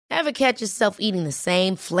Ever catch yourself eating the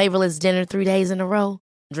same flavorless dinner 3 days in a row?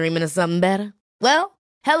 Dreaming of something better? Well,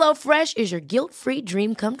 HelloFresh is your guilt-free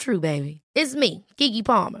dream come true, baby. It's me, Keke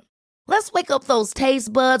Palmer. Let's wake up those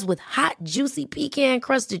taste buds with hot, juicy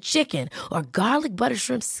pecan-crusted chicken or garlic butter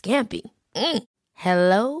shrimp scampi.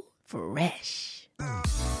 Hello Fresh.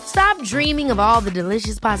 Stop dreaming of all the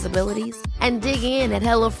delicious possibilities and dig in at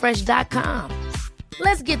HelloFresh.com.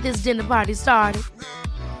 Let's get this dinner party started.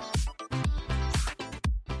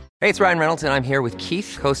 Hey, it's Ryan Reynolds, and I'm here with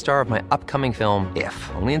Keith, co-star of my upcoming film,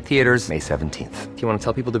 If, only in theaters May 17th. Do you want to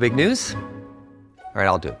tell people the big news? All right,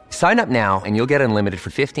 I'll do it. Sign up now and you'll get unlimited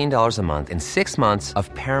for $15 a month and 6 months of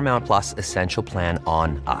Paramount Plus Essential Plan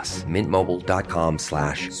on us.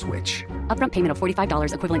 MintMobile.com/switch. Upfront payment of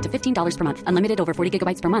 $45 equivalent to $15 per month. Unlimited over 40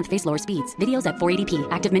 gigabytes per month. Face lower speeds. Videos at 480p.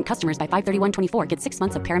 Active Mint customers by 531.24 get 6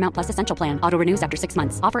 months of Paramount Plus Essential Plan. Auto renews after 6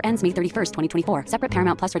 months. Offer ends May 31st, 2024. Separate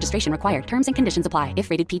Paramount Plus registration required. Terms and conditions apply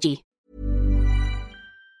if rated PG.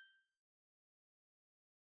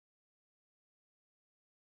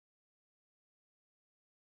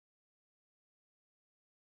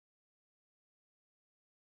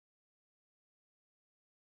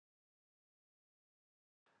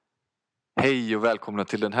 Hej och välkomna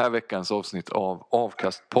till den här veckans avsnitt av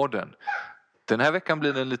Avkastpodden. Den här veckan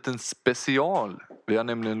blir det en liten special. Vi har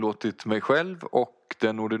nämligen låtit mig själv och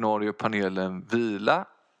den ordinarie panelen vila.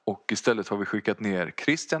 Och istället har vi skickat ner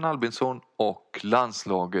Christian Albinsson och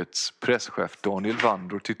landslagets presschef Daniel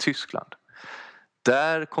Wandro till Tyskland.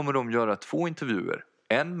 Där kommer de göra 2 intervjuer.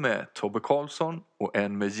 En med Tobbe Karlsson och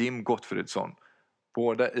en med Jim Gottfridsson.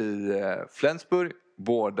 Båda i Flensburg,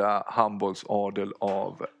 båda handbollsadel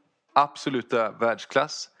av absoluta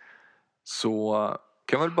världsklass. Så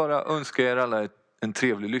kan jag väl bara önska er alla en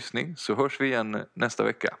trevlig lyssning, så hörs vi igen nästa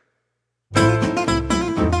vecka.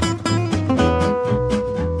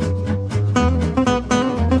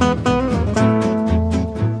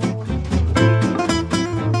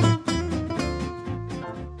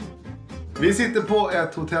 Vi sitter på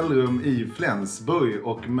ett hotellrum i Flensburg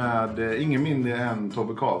och med ingen mindre än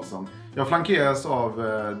Tobbe Karlsson. Jag flankeras av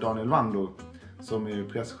Daniel Wandro som är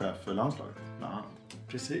presschef för landslaget. Ja,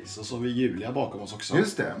 precis. Och så har vi Julia bakom oss också.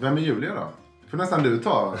 Just det. Vem är Julia då? För nästan du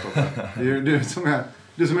tar, Tobbe.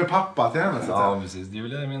 Du som är pappa till henne. Så ja, precis.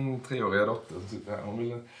 Julia är min 3-åriga dotter som sitter här. Hon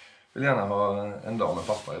vill gärna ha en dag med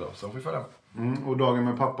pappa idag, så hon får följa med. Och dagen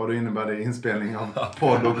med pappa, då innebär det inspelning av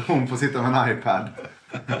podd och hon får sitta med en iPad.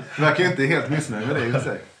 Verkar ju inte helt missnöjd med det i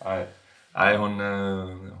sig. Nej, hon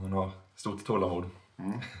har stort tålamod.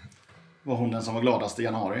 Var hon den som var gladast i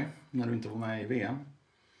januari när du inte var med i VM?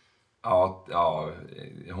 Ja,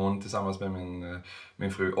 hon tillsammans med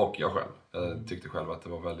min fru och jag själv. Jag tyckte själv att det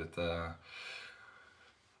var väldigt...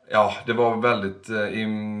 det var väldigt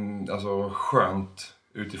skönt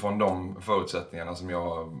utifrån de förutsättningarna som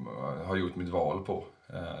jag har gjort mitt val på.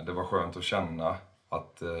 Det var skönt att känna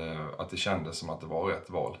att det kändes som att det var rätt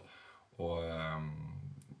val. Och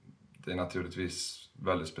det är naturligtvis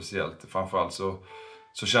väldigt speciellt. Framförallt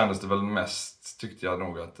så kändes det väl mest, tyckte jag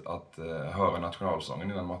nog, att höra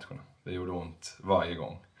nationalsången innan matcherna. Det gjorde ont varje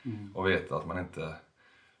gång. Och veta att man inte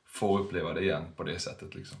får uppleva det igen på det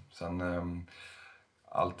sättet. Liksom. Sen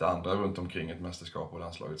allt det andra runt omkring ett mästerskap och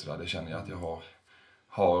landslaget, så där, det känner jag att jag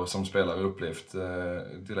har som spelare upplevt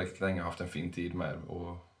direkt länge, haft en fin tid med.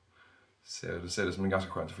 Och ser det som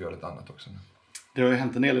ganska skönt att få göra lite annat också. Det har ju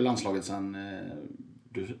hänt en del i landslaget sen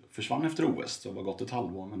du försvann efter OS. Det har gått ett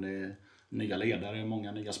halvår, men det är nya ledare,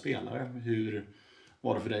 många nya spelare. Hur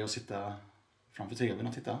var det för dig att sitta framför tvn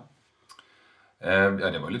och titta?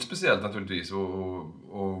 Det var lite speciellt naturligtvis.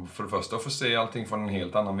 Och för det första att få se allting från en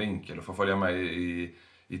helt annan vinkel. Och få följa med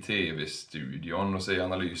i tv-studion och se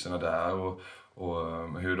analyserna där. Och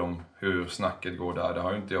hur snacket går där. Det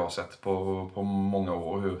har ju inte jag sett på många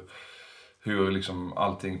år. Hur liksom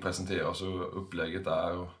allting presenteras och upplägget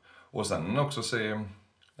är. Och sen också se,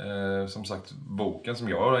 som sagt, boken som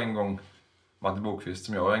jag en gång... Matti Bokvist,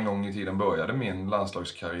 som jag en gång i tiden började min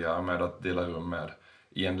landslagskarriär med att dela rum med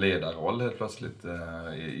i en ledarroll helt plötsligt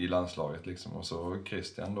i landslaget. Liksom. Och så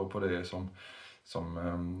Christian då på det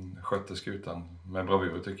som skötte skutan med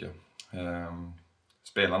bravur, tycker jag.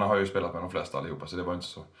 Spelarna har ju spelat med de flesta allihopa, så det var inte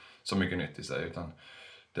så mycket nytt i sig. Utan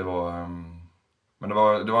det var, men det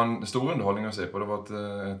var en stor underhållning att se på. Det var ett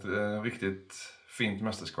riktigt fint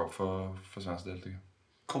mästerskap för svensk del, tycker jag.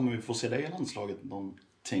 Kommer vi få se dig i landslaget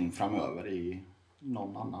någonting framöver i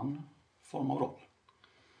någon annan form av roll?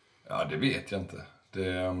 Ja, det vet jag inte. Det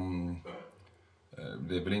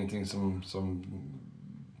är väl ingenting som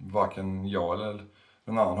varken jag eller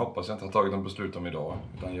någon annan hoppas jag inte har tagit något beslut om idag.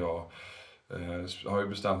 Utan Har ju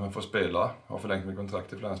bestämt mig för att spela. Har förlängt mitt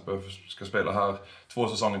kontrakt i Flensburg. Ska spela här 2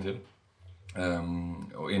 säsonger till.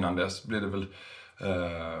 Och innan dess blir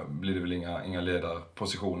det väl inga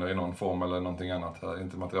ledarpositioner i någon form eller någonting annat.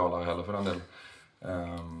 Inte materialare heller för den delen.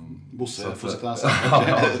 Bosse får sitta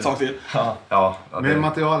här ett tag till. Men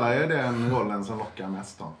materialare är den rollen som lockar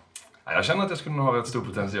mest då? Ja, jag känner att jag skulle nog ha rätt stor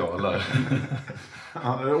potential där.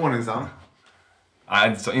 Ordningsam?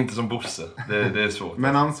 Nej, inte som Bosse. Det är svårt.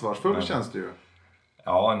 Men ansvarsfull känns det ju.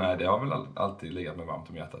 Ja, nej, det har väl alltid legat mig varmt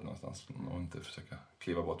om hjärtat någonstans. Och inte försöka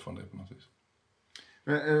kliva bort från det på något vis.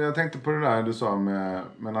 Men jag tänkte på det där du sa med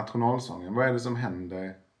nationalsången. Vad är det som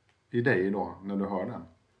händer i dig då när du hör den?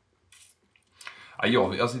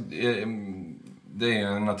 Ja, alltså, det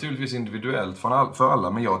är naturligtvis individuellt för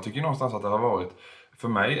alla. Men jag tycker någonstans att det har varit... För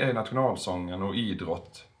mig är nationalsången och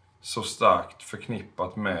idrott så starkt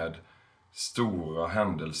förknippat med stora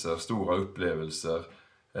händelser, stora upplevelser,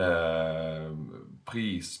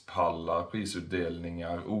 prispallar,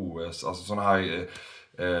 prisutdelningar, OS, alltså sådana här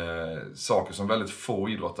saker som väldigt få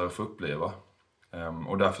idrottare får uppleva.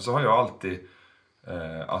 Och därför så har jag alltid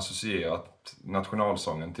associerat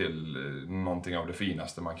nationalsången till någonting av det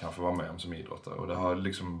finaste man kan få vara med om som idrottare. Och det har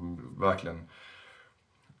liksom verkligen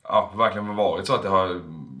varit så att det har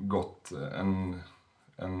gått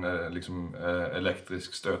en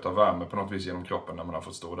elektrisk stöt av värme på något vis genom kroppen när man har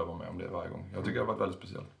fått stå där och vara med om det varje gång. Jag tycker det har varit väldigt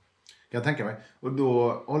speciellt. Jag tänker mig. Och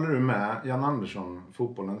då håller du med Jan Andersson,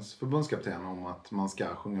 fotbollens förbundskapten, om att man ska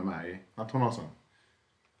sjunga med i nationalsången?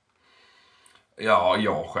 Ja,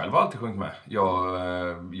 jag själv har alltid sjungit med.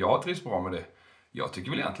 Jag trivs bra med det. Jag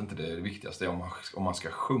tycker väl egentligen inte det är det viktigaste om man ska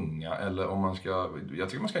sjunga eller om man ska... Jag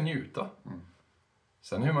tycker man ska njuta.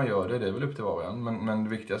 Sen hur man gör det är väl upp till var och en. Men det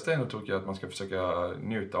viktigaste är nog, tycker jag, att man ska försöka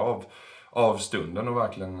njuta av stunden och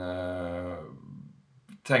verkligen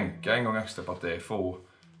tänka en gång extra på att det är få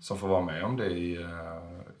som får vara med om det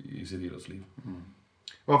i sitt idrottsliv.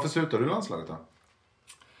 Varför slutar du landslaget då?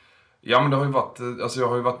 Ja, men det har ju varit... Alltså jag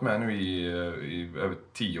har ju varit med nu i över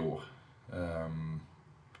 10 år.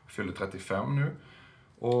 Fyller 35 nu.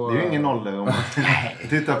 Och, det är ju ingen ålder om man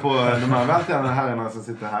tittar på de här vältränade herrarna som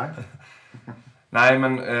sitter här. Nej,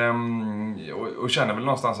 men och känner väl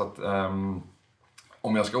någonstans att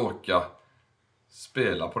om jag ska orka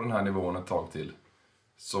spela på den här nivån ett tag till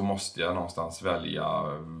så måste jag någonstans välja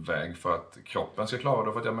väg för att kroppen ska klara det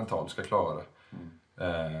och för att jag mentalt ska klara det.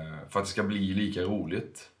 För att det ska bli lika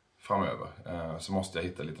roligt framöver så måste jag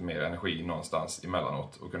hitta lite mer energi någonstans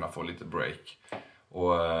emellanåt och kunna få lite break.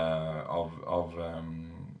 Och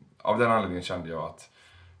av den anledningen kände jag att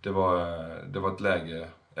det var ett läge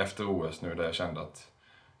efter OS nu där jag kände att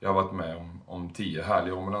jag har varit med om 10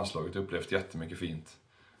 härliga år med landslaget och upplevt jättemycket fint.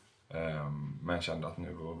 Men kände att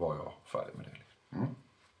nu var jag färdig med det.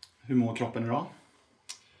 Hur mår kroppen idag?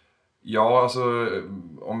 Ja, alltså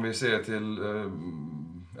om vi ser till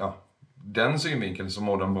den synvinkeln så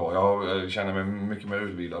mår den bra. Jag känner mig mycket mer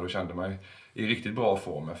utvilad och kände mig i riktigt bra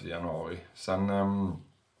form efter januari. Sen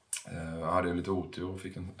hade jag lite otur och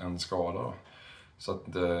fick en skada då. Så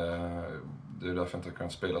att det är därför jag inte har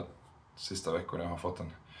kunnat spela sista veckorna. Jag har fått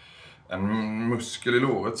en muskel i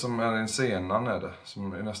låret som är en senan är det,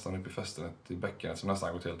 som är nästan uppe i fästenet i bäckenet som nästan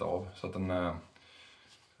har gått helt av. Så att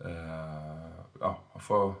jag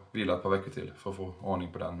får vila ett par veckor till för att få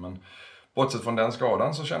ordning på den. Men bortsett från den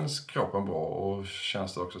skadan så känns kroppen bra och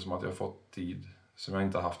känns det också som att jag har fått tid som jag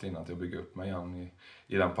inte har haft innan till att bygga upp mig igen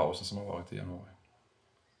i den pausen som har varit i januari.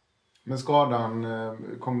 Men skadan,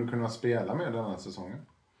 kommer du kunna spela med den här säsongen?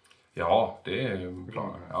 Ja, det är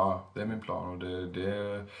planen. Ja, det är min plan och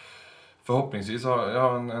det förhoppningsvis har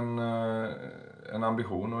jag en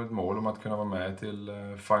ambition och ett mål om att kunna vara med till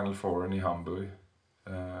Final Four i Hamburg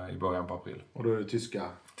i början på april. Och då är det tyska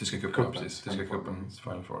cupen, ja, precis. Tyska cupens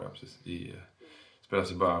Final Four, ja, precis.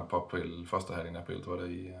 Spelas i början på april, första helgen i april tror jag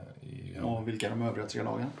det i Och vilka är de övriga 3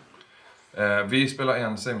 lagen? Vi spelar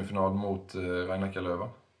en semifinal mot Rhein-Neckar-Löwen.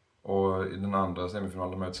 Och i den andra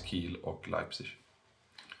semifinalen möts Kiel och Leipzig.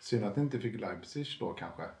 Synd att ni inte fick Leipzig då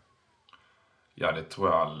kanske? Ja, det tror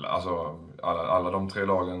jag alla de 3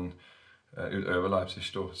 lagen utöver Leipzig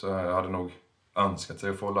då. Så jag hade nog önskat sig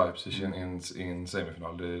att få Leipzig i en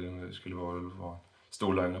semifinal. Det skulle vara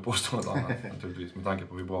stor lögn att påstå något annat naturligtvis. Med tanke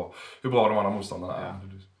på hur bra de andra motståndarna är. Ja.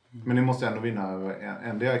 Men ni måste ändå vinna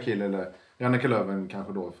endera Kiel eller Rhein-Neckar-Löwen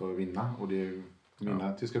kanske då för att vinna. Och det är ju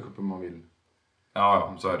vinna tyska cupen man vill.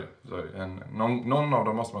 Ja, så är det. Någon av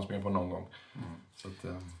dem måste man springa på någon gång. Så att,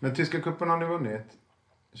 Men tyska cupen har ni vunnit.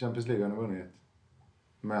 Champions League har ni vunnit.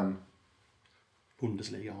 Men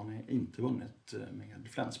Bundesliga har ni inte vunnit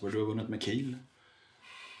med Flensburg. Du har vunnit med Kiel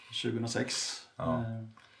 2006. Ja,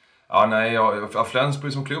 Ja, nej,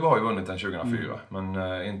 Flensburg som klubb har ju vunnit den 2004. Men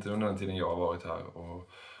inte under den tiden jag har varit här.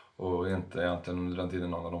 Och inte egentligen under den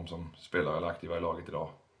tiden någon av dem som spelar eller aktiva i laget idag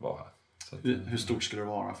var här. Så att, hur stort skulle det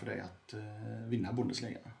vara för dig att vinna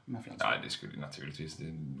Bundesliga med Flensburg? Nej, det skulle naturligtvis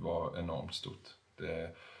vara enormt stort.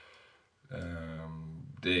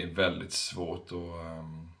 Det är väldigt svårt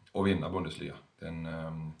att vinna Bundesliga.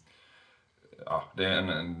 Det är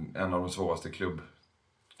en av de svåraste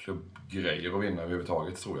klubbgrejer att vinna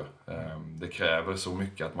överhuvudtaget, tror jag. Det kräver så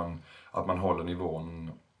mycket att man håller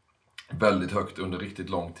nivån väldigt högt under riktigt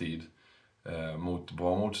lång tid mot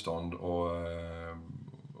bra motstånd och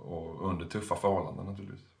under tuffa förhållanden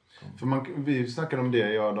naturligtvis. För vi snackade om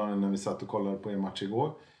det, jag och Daniel, när vi satt och kollade på er match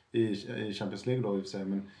igår i Champions League då i och för sig,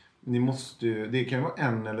 men ni måste ju, det kan ju vara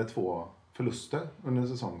 1 eller 2 förluster under en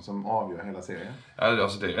säsong som avgör hela serien. Ja,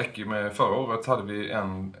 alltså det räcker med. Förra året hade vi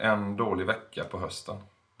en dålig vecka på hösten.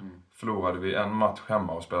 Förlorade vi en match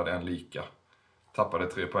hemma och spelade en lika. Tappade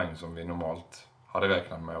 3 poäng som vi normalt hade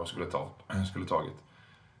räknat med och skulle tagit.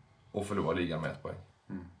 Och förlorade ligan med 1 poäng.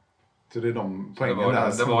 Så det är de poängen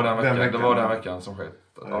det var den veckan som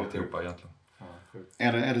skett alltihopa egentligen.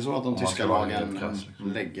 Är det så att de tyska lagen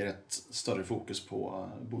lägger ett större fokus på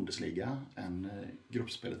Bundesliga än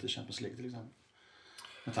gruppspelet i Champions League till exempel?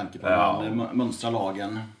 Med tanke på att man mönstrar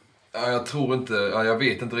lagen. Ja, jag tror inte, jag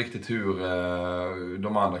vet inte riktigt hur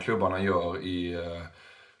de andra klubbarna gör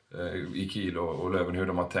i Kiel och Löven, hur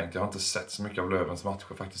de har tänkt. Jag har inte sett så mycket av Lövens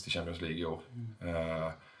matcher faktiskt i Champions League i år.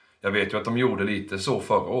 Jag vet ju att de gjorde lite så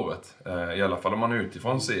förra året. I alla fall om man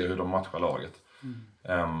utifrån ser hur de matchar laget.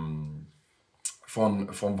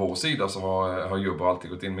 Från vår sida så har Jubber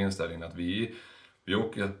alltid gått in med inställningen att vi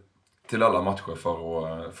åker till alla matcher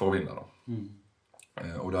för att vinna dem.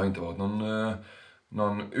 Och det har inte varit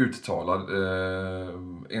någon uttalad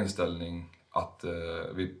inställning att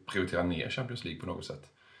vi prioriterar ner Champions League på något sätt.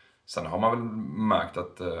 Sen har man väl märkt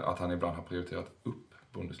att han ibland har prioriterat upp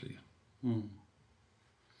Bundesliga.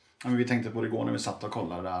 Ja, men vi tänkte på det igår när vi satt och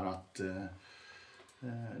kollade där att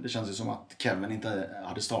det känns ju som att Kevin inte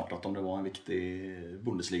hade startat om det var en viktig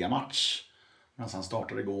Bundesliga-match. Men han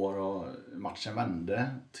startade igår och matchen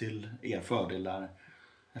vände till er fördel där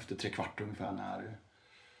efter 3/4 ungefär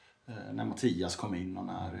när Mattias kom in och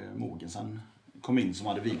när Mogensen kom in som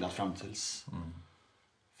hade vilat fram tills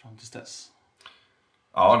dess.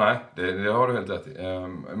 Ja, nej, det har du helt rätt i.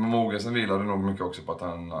 Mogensen vilade nog mycket också på att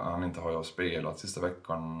han inte har spelat sista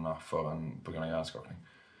veckorna på grund av hjärnskakning.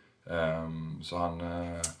 Så han...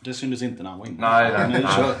 Det syntes inte när han var inne. Nej,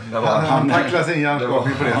 han tacklade sin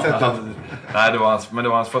hjärnskakning på det sättet. Nej, det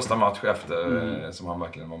var hans första match efter som han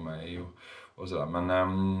verkligen var med i och sådär. Men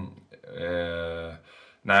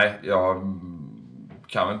nej, jag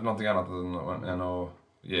kan väl inte någonting annat än att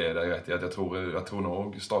ge dig rätt i att jag tror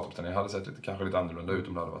nog startuppställningen hade sett kanske lite annorlunda ut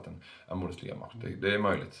om det hade varit en Bundesliga-match. Det är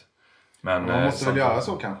möjligt. Men man måste väl göra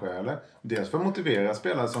så kanske, eller? Dels för att motivera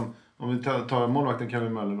spelare som, om vi tar målvakten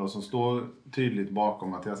Kevin Möller då, som står tydligt bakom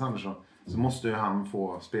Mattias Andersson, så måste ju han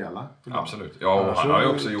få spela. Absolut. Ja, och han har ju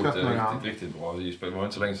också gjort det riktigt bra. Det var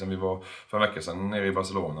inte så länge sedan vi var för en vecka sedan nere i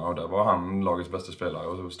Barcelona och där var han lagets bästa spelare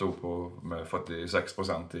och stod på med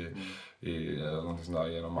 46% i någonting sånt där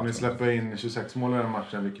genom matchen. Vi släpper in 26 mål i den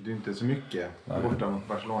matchen, vilket ju inte är så mycket borta mot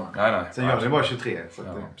Barcelona. Nej. Sen gör det bara 23. Så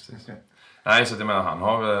precis. Nej, så att jag menar,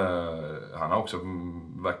 han har också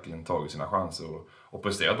verkligen tagit sina chanser och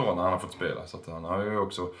presterat bra när han har fått spela. Så att han har ju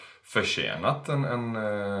också förtjänat en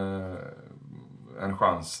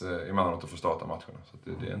chans emellanåt att få starta matcherna. Så att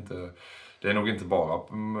det är nog inte bara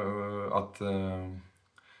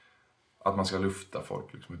att man ska lufta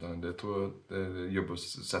folk liksom, utan det tror jag det är Jubbers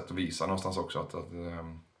sätt att visa någonstans också att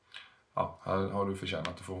här har du förtjänat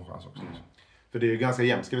att få en chans också. För det är ju ganska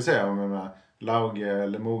jämnt, ska vi säga, om Lauge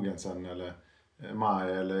eller Mogensen eller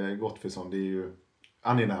Maj eller Gottfridsson, det är ju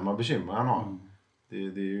angenäma bekymmer han har. Det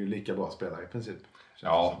är ju lika bra spelare i princip.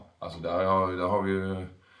 Ja, alltså där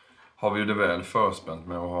har vi ju det väl förspänt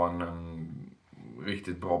med att ha en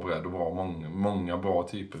riktigt bra bredd och många bra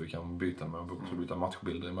typer vi kan byta med och också byta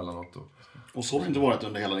matchbilder emellanåt. Och så har det inte varit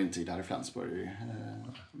under hela din tid här i Flensburg.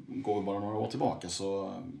 Går vi bara några år tillbaka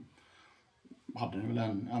så hade ni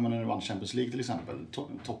väl när ni vann Champions League till exempel.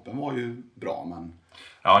 Toppen var ju bra, men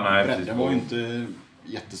bredden var ju inte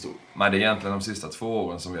jättestor. Nej, det är egentligen de sista 2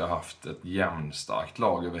 åren som vi har haft ett jämnstarkt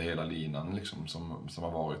lag över hela linan liksom, som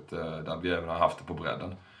har varit där vi även har haft det på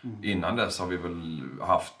bredden. Innan dess har vi väl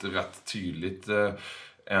haft rätt tydligt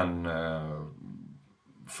en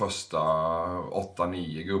första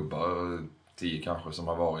 8-9 gubbar, 10 kanske, som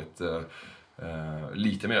har varit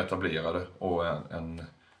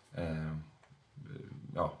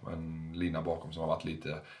en lina bakom som har varit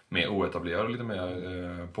lite mer oetablerad och lite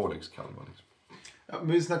mer påläggskalvar. Liksom. Ja,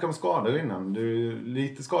 vi snackade om skador innan. Du är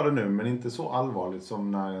lite skadad nu, men inte så allvarligt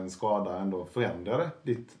som när en skada ändå förändrade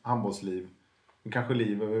ditt handbollsliv. Kanske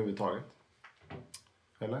liv överhuvudtaget.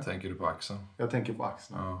 Eller? Tänker du på axeln? Jag tänker på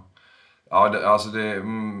axeln.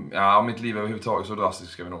 Ja, mitt liv överhuvudtaget så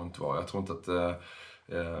drastiskt ska vi nog inte vara. Jag tror inte att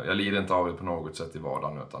jag lider inte av det på något sätt i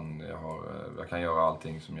vardagen, utan jag kan göra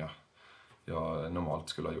allting som jag normalt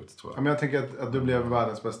skulle ha gjort, tror jag. Men jag tänker att du blev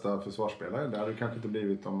världens bästa försvarsspelare. Det hade du kanske inte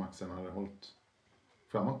blivit om axeln hade hållit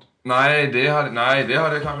framåt. Nej, det hade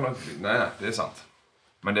jag kanske inte. Nej, det är sant.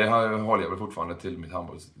 Men det håller jag väl fortfarande till mitt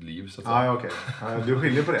handbollsliv, så att säga. Okej. Du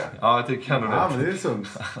skiljer på det? Ja, jag tycker ändå det. Ja, men det är sunt.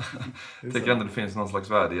 Jag tycker ändå det finns någon slags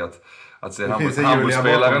värde i att se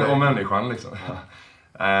handbollsspelaren och människan, liksom.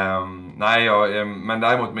 Ja. Men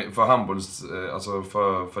däremot för handbolls, alltså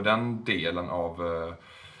för den delen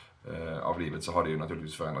av livet så har det ju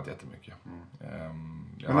naturligtvis förändrat jättemycket.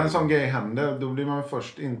 Men när en sån grej händer, då blir man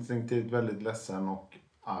först instinktivt väldigt ledsen och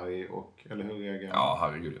arg, eller hur reagerar man? Ja,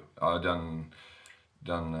 herregud. Ja,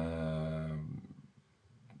 den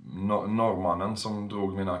norrmannen som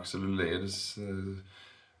drog min axel ur leds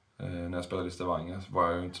när jag spelade i Stavanger var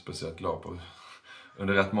jag ju inte speciellt glad på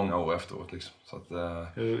under rätt många år efteråt, liksom. Så att,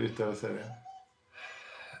 hur yttrade sig det?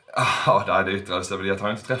 Ja, det yttrade sig väl. Jag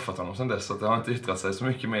har inte träffat honom sedan dess, så det har inte yttrat sig så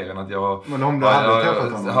mycket mer än att jag Men om du hade träffat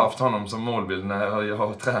honom? Jag har haft honom som målbild när jag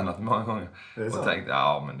har tränat många gånger. Och så? Tänkt,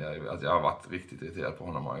 att jag har varit riktigt irriterad på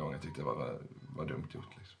honom många gånger. Jag tyckte det var dumt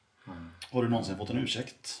gjort, liksom. Har du någonsin fått en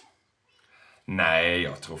ursäkt? Nej,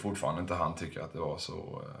 jag tror fortfarande inte han tycker att det var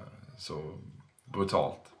så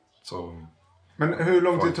brutalt. Men hur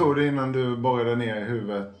lång tid tog det innan du borrade ner i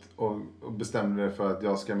huvudet och bestämde dig för att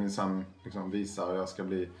jag ska minsann liksom visa och jag ska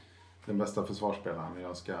bli den bästa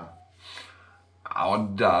försvarsspelaren? Ja,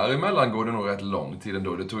 däremellan går det nog rätt lång tid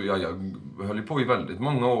ändå. Jag höll ju på i väldigt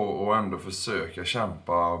många år och ändå försöka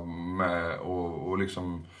kämpa med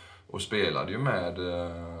och spelade ju med,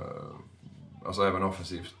 alltså även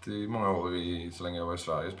offensivt i många år så länge jag var i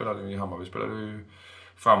Sverige. Spelade i Hammarby, spelade ju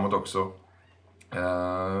framåt också.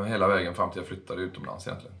 Hela vägen fram till jag flyttade utomlands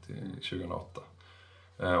egentligen till 2008.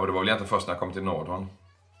 Och det var väl egentligen först när jag kom till Nordhorn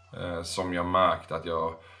som jag märkte att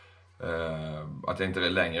jag inte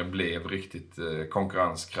längre blev riktigt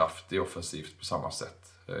konkurrenskraftig offensivt på samma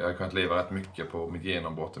sätt. Jag har kunnat leva rätt mycket på mitt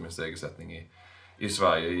genombrott och min segersättning i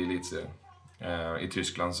Sverige i elitserien. I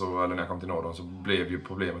Tyskland eller när jag kom till Nordhorn så blev ju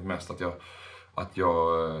problemet mest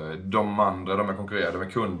de andra de jag konkurrerade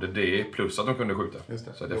med kunde det plus att de kunde skjuta.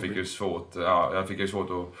 Så att jag fick ju svårt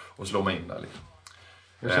att slå mig in där, liksom.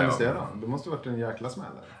 Hur kändes det då? Det måste ha varit en jäkla smäll.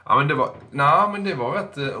 Ja, men det var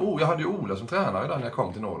rätt. Jag hade ju Ola som tränare där när jag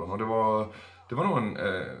kom till Nordhorn, och det var nog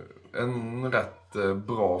en rätt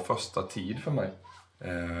bra första tid för mig.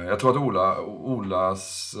 Jag tror att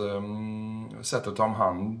Olas sätt att ta om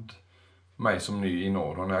hand mig som ny i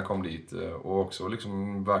Nordhorn när jag kom dit, och också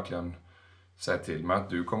liksom verkligen säga till mig att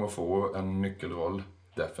du kommer få en nyckelroll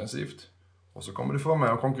defensivt. Och så kommer du få vara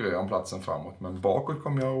med och konkurrera om platsen framåt. Men bakåt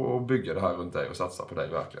kommer jag att bygga det här runt dig och satsa på dig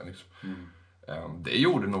verkligen, liksom. Det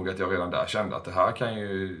gjorde nog att jag redan där kände att det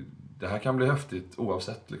här kan bli häftigt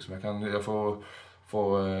oavsett, liksom. Jag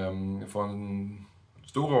får en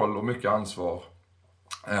stor roll och mycket ansvar.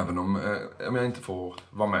 Även om jag inte får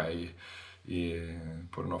vara med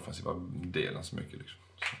på den offensiva delen så mycket, liksom.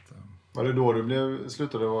 Så att, var det då du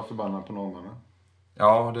slutade vara förbannad på norrmannen?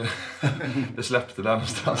 Ja, det släppte där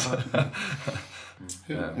någonstans.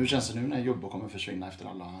 Hur känns det nu när Jobbo kommer försvinna efter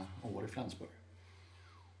alla år i Flensburg?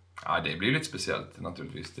 Ja, det blir lite speciellt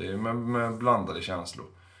naturligtvis. Det är med blandade känslor.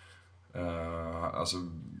 Alltså,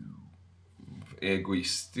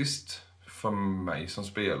 egoistiskt för mig som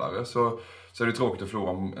spelare så är det tråkigt att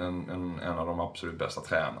förlora en av de absolut bästa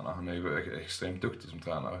tränarna. Han är ju extremt duktig som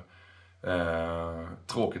tränare.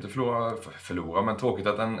 Tråkigt att förlora, men tråkigt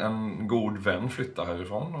att en god vän flyttar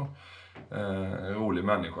härifrån, och en rolig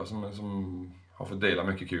människa som har fått dela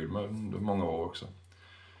mycket kul med under många år också.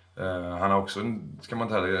 Han har också, ska man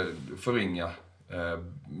inte heller förringa,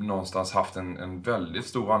 någonstans haft en väldigt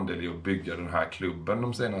stor andel i att bygga den här klubben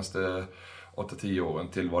de senaste 8-10 åren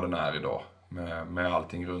till vad den är idag, med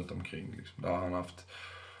allting runt omkring, liksom. Där har han haft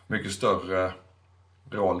mycket större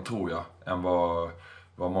roll, tror jag, än vad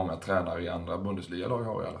många tränare i andra Bundesliga-lag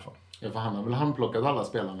har i alla fall. Ja, för han har väl handplockat alla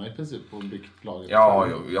spelarna i princip och byggt laget.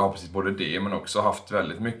 Ja, precis. Både det, men också haft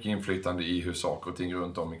väldigt mycket inflytande i hur saker och ting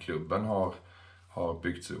runt om i klubben har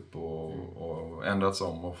byggts upp och ändrats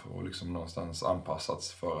om och liksom någonstans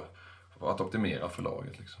anpassats för att optimera för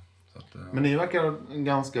laget, liksom. Så att, men ni verkar ha en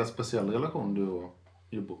ganska speciell relation, du och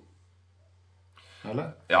Jobbo.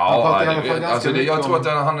 Eller? Ja, jag tror att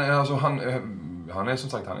han är som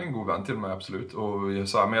sagt en god vän till mig, absolut.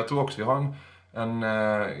 Men jag tror också vi har en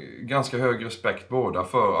ganska hög respekt båda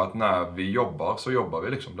för att när vi jobbar så jobbar vi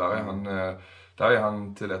liksom. Där är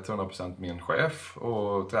han till 100% min chef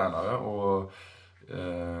och tränare och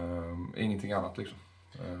ingenting annat liksom.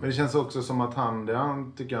 Men det känns också som att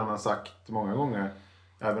han tycker han har sagt många gånger,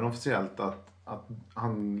 även officiellt, att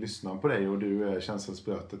han lyssnar på dig och du är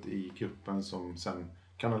känselsprötet i gruppen som sen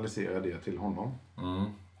kanaliserar det till honom. Mm.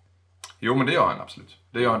 Jo, men det gör han absolut.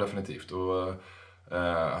 Det gör han definitivt. Och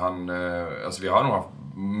vi har nog haft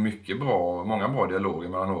många bra dialoger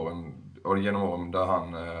mellan åren och genom åren där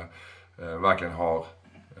han verkligen har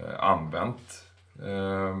använt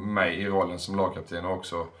mig i rollen som lagkapten och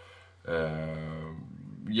också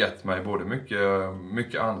gett mig både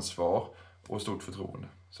mycket ansvar och stort förtroende.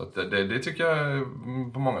 Så att det tycker jag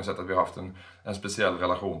på många sätt att vi har haft en speciell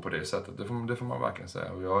relation på det sättet. Det får man verkligen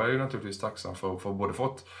säga. Och jag är ju naturligtvis tacksam för att både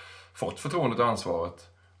fått förtroendet och ansvaret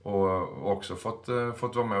och också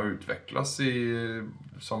fått vara med och utvecklas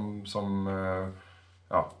som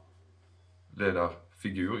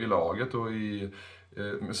ledarfigur i laget och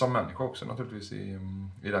som människa också naturligtvis i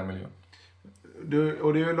den miljön. Du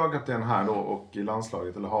är ju lagkapten här då och i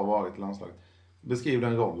landslaget, eller har varit i landslaget. Beskriv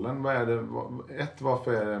den rollen. Vad är det,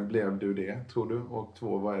 varför blev du det, tror du? Och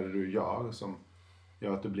 2, vad är det du gör som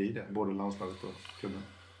gör att du blir det? Både landslaget och klubben.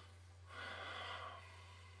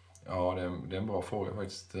 Ja, det är en bra fråga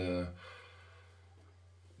faktiskt.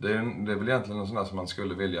 Det är väl egentligen något sånt där som man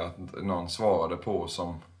skulle vilja att någon svarade på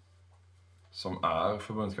som är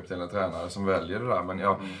förbundskapten eller tränare som väljer det där. Men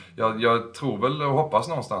jag tror väl och hoppas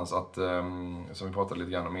någonstans att, som vi pratade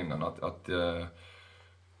lite grann om innan, att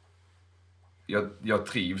jag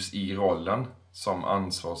trivs i rollen som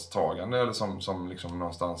ansvarstagande eller som liksom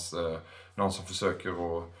någonstans någon som försöker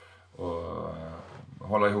att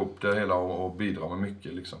hålla ihop det hela och bidra med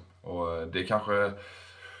mycket liksom. Och det kanske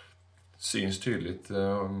syns tydligt.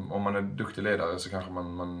 Om man är duktig ledare så kanske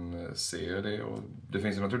man ser det. Och det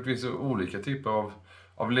finns ju naturligtvis olika typer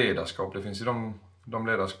av ledarskap. Det finns ju de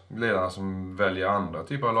ledarna som väljer andra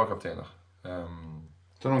typer av lagkaptener.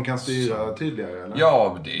 Så de kan styra tydligare, eller?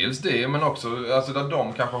 Ja, dels det, men också alltså, där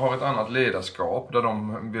de kanske har ett annat ledarskap. Där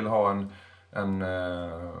de vill ha en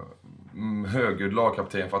högljudd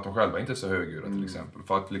lagkapten för att de själva inte är så högljudda till exempel.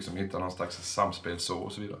 För att liksom hitta någon slags samspel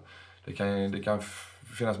och så vidare. Det kan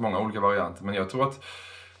finnas många olika varianter, men jag tror att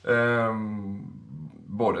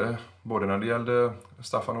både när det gällde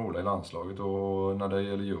Staffan och Ola i landslaget och när det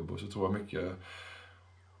gäller Jumbo så tror jag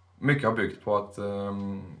mycket har byggt på att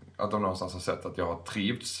de någonstans har sett att jag har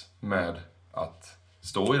trivts med att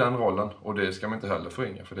stå i den rollen, och det ska man inte heller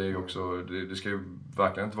förringa, för det är ju också, det ska ju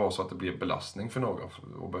verkligen inte vara så att det blir belastning för någon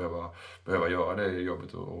och behöva göra det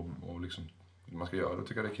jobbet och liksom man ska göra det och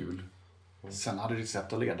tycka det är kul. Sen hade ditt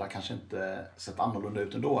sätt att leda kanske inte sett annorlunda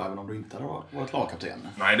ut ändå, även om du inte hade varit lagkapten.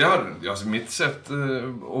 Nej, det hade alltså mitt sätt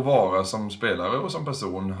att vara som spelare och som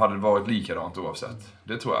person hade varit likadant oavsett.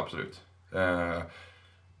 Det tror jag absolut.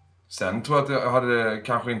 Sen tror jag att jag hade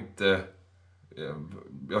kanske inte...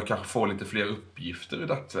 Jag kanske får lite fler uppgifter i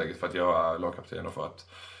dagsläget för att jag är lagkapten och för att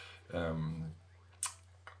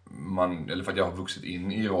eller för att jag har vuxit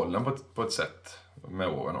in i rollen på ett sätt med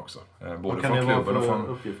åren också. Både från klubben och från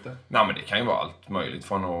uppgifter. Nej, men det kan ju vara allt möjligt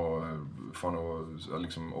från att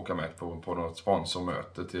liksom åka med på något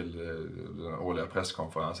sponsormöte till den årliga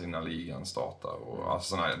presskonferensen innan ligan startar och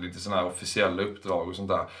alltså lite sådana här officiella uppdrag och sånt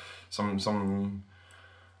där som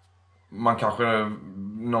man kanske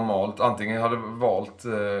normalt antingen hade valt,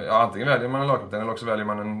 antingen väljer man en lagkapten eller också väljer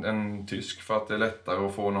man en tysk för att det är lättare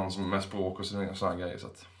att få någon som med språk och sådana grejer. Så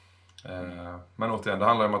att, men återigen, det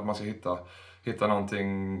handlar om att man ska hitta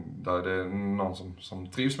någonting där det är någon som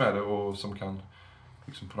trivs med det och som kan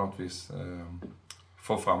liksom på något vis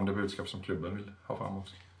få fram det budskap som klubben vill ha fram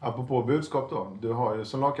också. Apropå budskap då, du har ju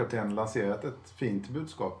som lagkapten lanserat ett fint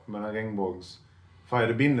budskap med den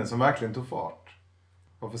regnbågsfärgade bindeln som verkligen tog fart.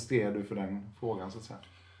 Varför stred du för den frågan så att säga?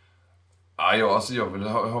 Ja, alltså jag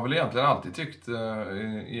har väl egentligen alltid tyckt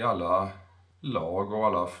i alla lag och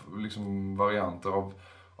alla liksom varianter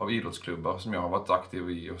av idrottsklubbar som jag har varit aktiv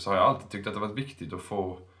i, och så har jag alltid tyckt att det varit viktigt att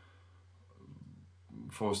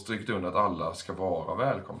få strykt under att alla ska vara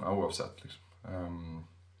välkomna oavsett. Liksom.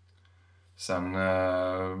 Sen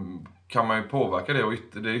kan man ju påverka det och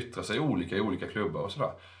det yttrar sig olika i olika klubbar och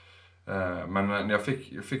sådär. Men jag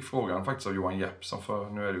fick frågan faktiskt av Johan Jeppsson för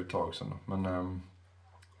nu är det ju ett tag sedan. Men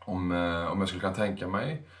om jag skulle kunna tänka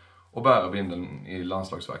mig att bära bindeln i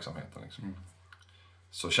landslagsverksamheten liksom.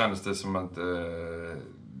 Så kändes det som att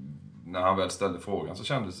när han väl ställde frågan så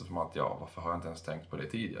kändes det som att varför har jag inte ens tänkt på det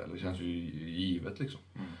tidigare? Det känns ju givet liksom.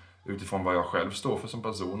 Utifrån vad jag själv står för som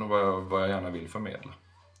person och vad jag gärna vill förmedla.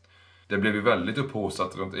 Det blev ju väldigt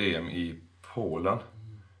upphaussat runt EM i Polen.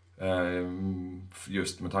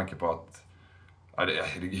 Just med tanke på att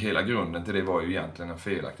hela grunden till det var ju egentligen en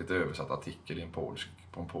felaktigt översatt artikel på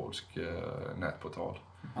en polsk nätportal.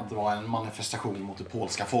 Att det var en manifestation mot det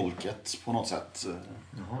polska folket på något sätt.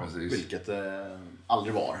 Vilket det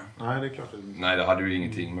aldrig var. Nej, det är klart. Nej, det hade ju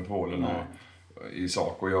ingenting med Polen i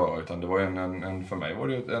sak att göra. Utan det var för mig var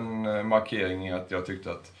det en markering i att jag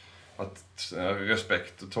tyckte att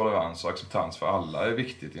respekt och tolerans och acceptans för alla är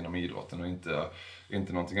viktigt inom idrotten och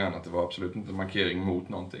inte någonting annat. Det var absolut inte en markering mot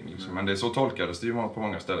någonting. Liksom. Men det så tolkades det ju på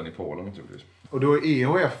många ställen i Polen naturligtvis. Och då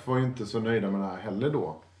EHF var ju inte så nöjda med det här heller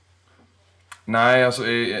då. Nej, alltså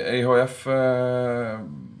EHF...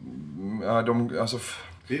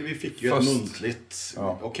 Vi fick ju ett muntligt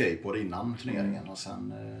okej på det innan turneringen och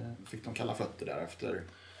sen fick de kalla fötter där efter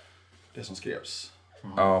det som skrevs.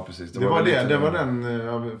 Ja, precis. Det var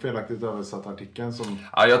den felaktigt översatta artikeln som...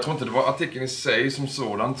 Ja, jag tror inte det var artikeln i sig som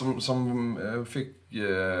sådant som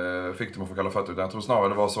fick dem att få kalla fötter. Jag tror snarare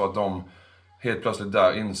det var så att de helt plötsligt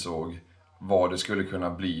där insåg vad det skulle kunna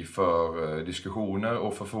bli för diskussioner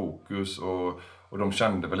och för fokus. Och de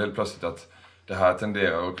kände väl helt plötsligt att det här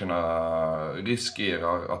tenderar att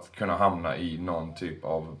riskera att kunna hamna i någon typ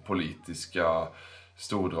av politiska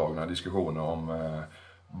stordragna diskussioner om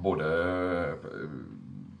både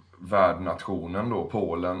värdnationen då,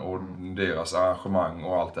 Polen och deras arrangemang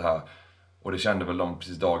och allt det här. Och det kände väl de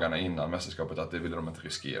precis dagarna innan mästerskapet att det ville de inte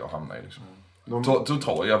riskera att hamna i liksom. Jag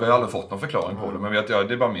har aldrig fått någon förklaring på det, men det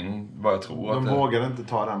är bara vad jag tror. De vågade inte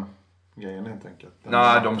ta den grejen helt enkelt.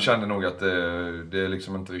 Nej, de kände nog att det är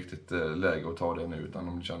liksom inte riktigt läge att ta det nu, utan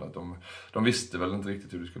de kände att de visste väl inte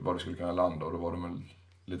riktigt var det skulle kunna landa, och då var de väl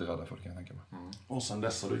lite rädda för det, kan jag tänka mig. Och sen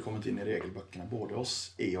dess har du kommit in i regelböckerna både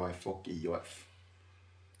hos EAF och IOF.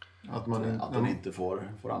 Att den inte får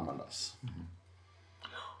användas.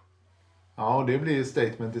 Ja, och det blir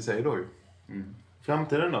statement i sig då ju.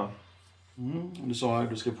 Framtiden då? Du sa att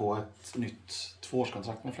du skrev på ett nytt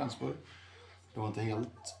 2-årskontrakt med Flensburg. Det var inte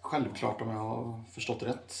helt självklart, om jag har förstått det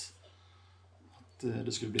rätt, att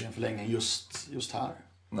det skulle bli en förlängning just här.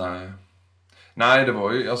 Nej, det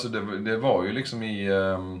var ju liksom i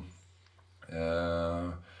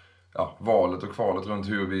valet och kvalet runt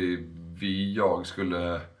hur jag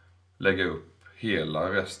skulle lägga upp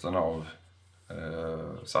hela resten av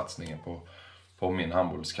satsningen på min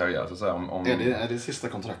handbollskarriär, så att säga. Är det sista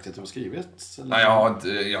kontraktet du har skrivit? Eller? Nej,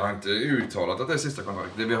 jag har inte uttalat att det är sista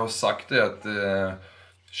kontraktet. Det vi har sagt är att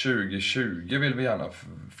 2020 vill vi gärna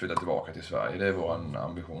flytta tillbaka till Sverige. Det är vår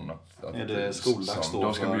ambition. Att är det skoldags då?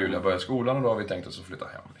 Då ska Julia börja skolan, och då har vi tänkt oss att flytta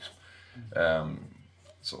hem. Liksom.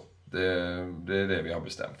 Så det är det vi har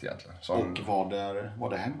bestämt egentligen. Och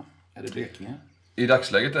vad är hemma? Är det Blekinge? I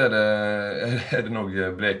dagsläget är det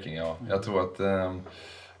nog Blekinge, ja. Jag tror att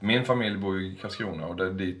min familj bor i Karlskrona, och det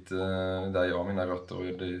är dit där jag har mina rötter, och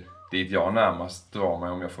det är dit jag närmast drar mig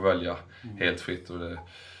om jag får välja helt fritt. Och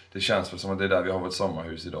det känns väl som att det är där vi har vårt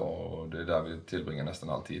sommarhus idag, och det är där vi tillbringar nästan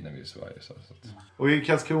all tid när vi är i Sverige. Så. Och i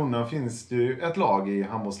Karlskrona finns det ju ett lag i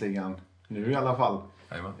handbollsligan nu i alla fall.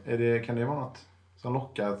 Kan det vara något som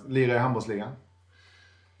lockar att lira i handbollsligan?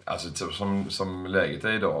 Alltså som läget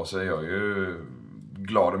är idag så är jag ju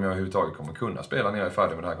glad om jag överhuvudtaget kommer kunna spela när jag är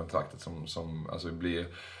färdig med det här kontraktet som alltså blir,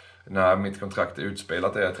 när mitt kontrakt är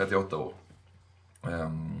utspelat, är jag 38 år.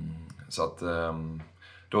 Så att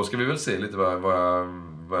då ska vi väl se lite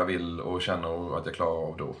vad jag vill och känner och att jag klarar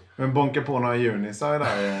av då. Men bonka på några junisar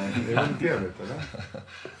där, det är väl trevligt, eller?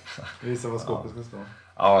 Visa vad skåpet ska stå.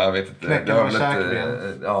 Ja, jag vet inte. Knäcka med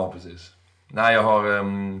käkben. Ja, precis. Nej, jag har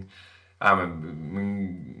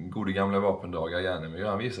min gode gamla vapendragare Järnemyr,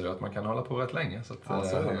 han visar ju att man kan hålla på rätt länge, så att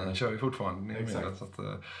han kör ju fortfarande ner med det, så att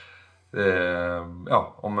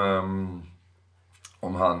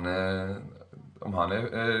om han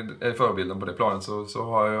är förebilden på det planet, så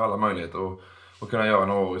har jag ju alla möjligheter att kunna göra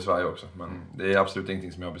några år i Sverige också, men det är absolut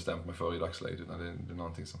ingenting som jag har bestämt mig för i dagsläget, utan det är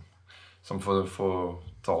någonting som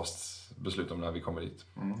får tas beslut om när vi kommer dit.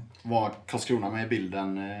 Var Karlskrona med i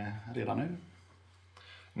bilden redan nu?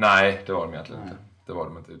 Nej, det var de egentligen inte. Det var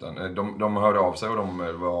de inte, utan de hörde av sig, och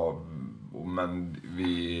men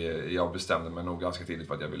jag bestämde mig nog ganska tidigt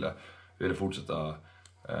för att jag ville fortsätta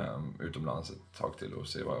utomlands ett tag till och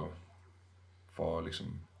se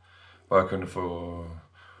vad jag kunde få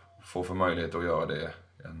för möjlighet att göra det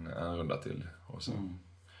en runda till. Och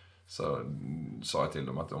så sa jag till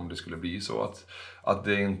dem att om det skulle bli så att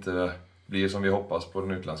det inte blir som vi hoppas på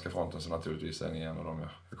den utländska fronten, så naturligtvis är ni en av dem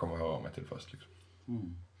jag kommer att höra av mig till först. Liksom.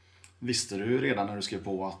 Visste du redan när du skrev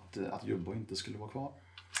på att Jubbo inte skulle vara kvar?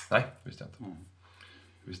 Nej, visste jag inte.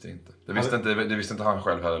 Visste inte. Det visste inte han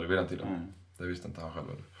själv heller vid den tiden. Det visste inte han själv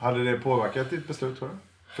heller. Hade det påverkat ditt beslut, tror du?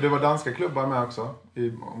 För det var danska klubbar med också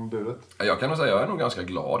i ombudet. Jag kan nog säga jag är nog ganska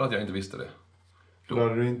glad att jag inte visste det. Då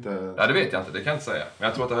hade du inte... Nej, det vet jag inte. Det kan jag inte säga. Men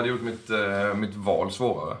jag tror att det hade gjort mitt val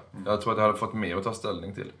svårare. Jag tror att jag hade fått mer att ta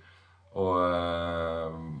ställning till. Och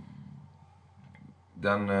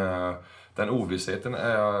den ovissheten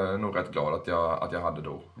är jag nog rätt glad att jag hade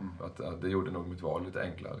då. Att det gjorde nog mitt val lite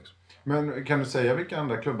enklare. Liksom. Men kan du säga vilka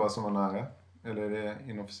andra klubbar som var nära? Eller är det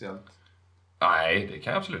inofficiellt? Nej, det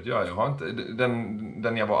kan jag absolut göra. Jag har inte,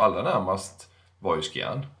 den jag var allra närmast var ju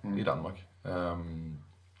Skjern i Danmark.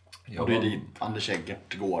 Och det är dit Anders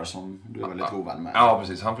Eggert går som du är väldigt god vän med. Ja,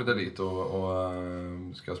 precis. Han flyttade dit och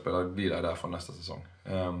ska spela vidare där från nästa säsong.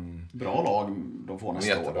 Bra lag de får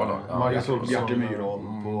nästa år. Jättebra lag. Ja, Marcus Olsson. Bjarte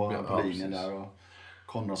Myhrvold på linjen precis. där. Och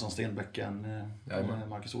Konradsson, Stenbäcken,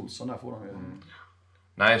 Marcus Olsson där får de ju.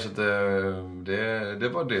 Nej, så det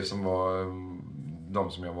var det som var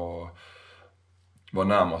de som jag var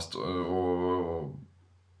närmast och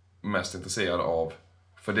mest intresserad av.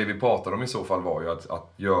 För det vi pratade om i så fall var ju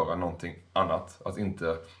att göra någonting annat. Att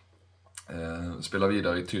inte spela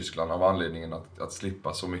vidare i Tyskland av anledningen att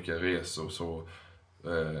slippa så mycket resor, så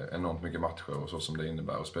enormt mycket matcher och så som det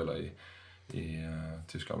innebär att spela i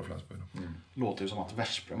Tyskland och Flensburg. Låter ju som att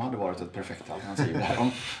Veszprem hade varit ett perfekt alternativ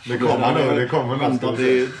där. Det kommer väntat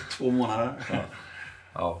i 2 månader.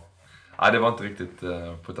 Ja. Nej, det var inte riktigt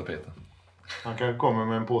på tapeten. Han kan komma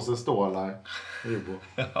med en påse stålar.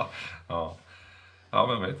 Ja,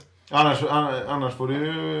 vem vet. Annars får du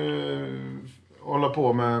ju hålla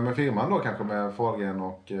på med firman då kanske med Fahlgren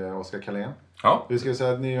och Oskar Carlén. Ja. Vi ska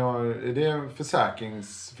säga att ni har, är det en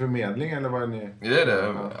försäkringsförmedling eller vad är ni? Det är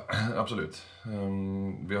det, absolut.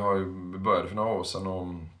 Vi började för några år sedan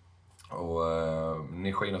och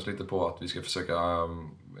nischade in oss lite på att vi ska försöka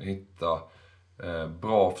hitta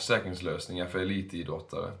bra försäkringslösningar för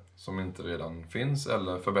elitidrottare som inte redan finns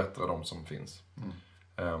eller förbättra de som finns.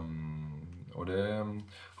 Och det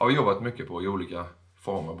har vi jobbat mycket på i olika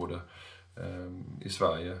former, både i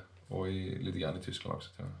Sverige och lite grann i Tyskland också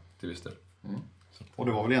till viss del. Och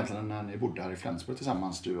det var väl egentligen när ni bodde här i Flensburg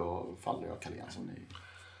tillsammans, du och Falle och Carlén, som ni...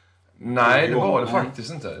 Nej, det var det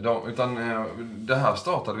faktiskt inte. Utan det här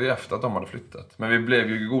startade vi efter att de hade flyttat. Men vi blev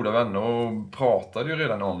ju goda vänner och pratade ju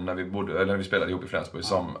redan om när vi spelade ihop i Flensburg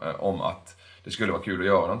om att det skulle vara kul att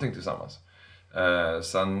göra någonting tillsammans.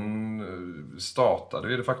 Sen startade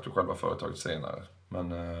vi de facto själva företaget senare. Men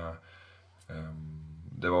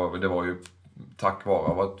det var ju tack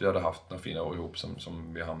vare att vi hade haft några fina år ihop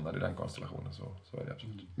som vi hamnade i den konstellationen. Så är det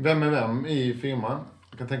absolut. Vem är vem i firman?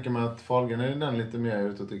 Jag kan tänka mig att Fahlgren är den lite mer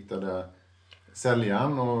utåtriktade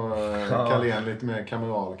säljaren och Carlén lite mer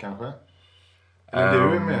kameral kanske. Eller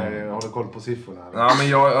du är mer, har du koll på siffrorna? Eller? Ja,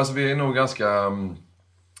 men vi är nog ganska...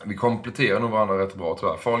 Vi kompletterar nog varandra rätt bra,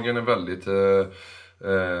 tror jag. Fahlgren är väldigt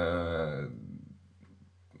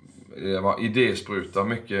idéspruta,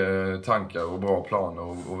 mycket tankar och bra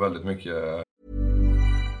planer och väldigt mycket...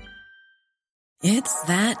 It's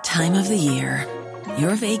that time of the year.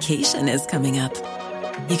 Your vacation is coming up.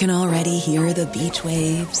 You can already hear the beach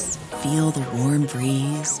waves, feel the warm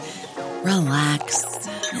breeze, relax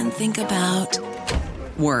and think about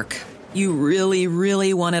work. You really,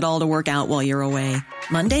 really want it all to work out while you're away.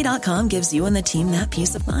 Monday.com gives you and the team that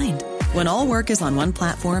peace of mind. When all work is on one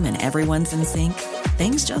platform and everyone's in sync,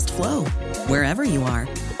 things just flow. Wherever you are,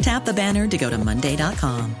 tap the banner to go to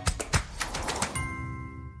Monday.com.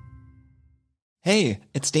 Hey,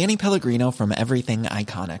 it's Danny Pellegrino from Everything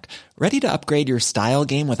Iconic. Ready to upgrade your style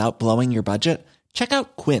game without blowing your budget? Check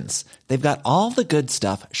out Quince. They've got all the good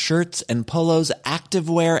stuff, shirts and polos,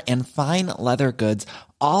 activewear, and fine leather goods,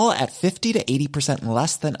 all at 50 to 80%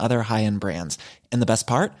 less than other high-end brands. And the best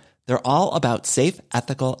part? They're all about safe,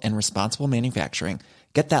 ethical, and responsible manufacturing.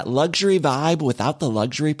 Get that luxury vibe without the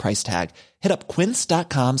luxury price tag. Hit up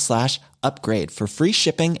quince.com/upgrade for free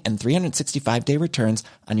shipping and 365-day returns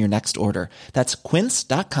on your next order. That's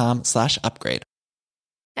quince.com/upgrade.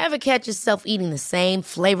 Ever catch yourself eating the same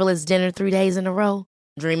flavorless dinner 3 days in a row?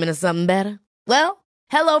 Dreaming of something better? Well,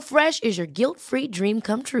 HelloFresh is your guilt-free dream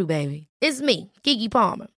come true, baby. It's me, Keke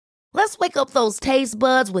Palmer. Let's wake up those taste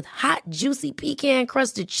buds with hot, juicy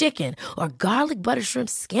pecan-crusted chicken or garlic butter shrimp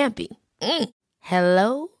scampi.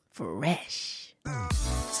 Hello Fresh.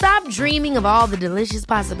 Stop dreaming of all the delicious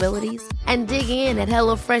possibilities and dig in at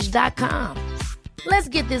HelloFresh.com. Let's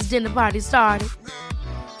get this dinner party started.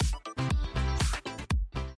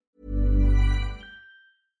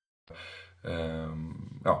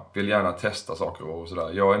 Vill gärna testa saker och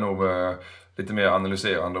sådär. Jag är nog lite mer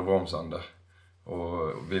analyserande och bromsande.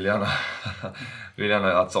 Och vill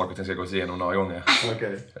gärna att saker och ting ska gås igenom några gånger.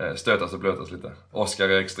 Okay. Stötas och blötas lite. Oskar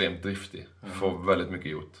är extremt driftig. Får väldigt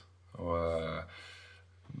mycket gjort. Och,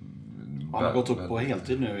 han har gått upp på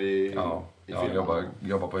heltid nu i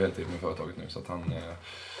jobbar på heltid med företaget nu. Så att han...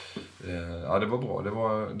 det var bra.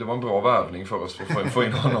 Det var en bra värvning för oss för att få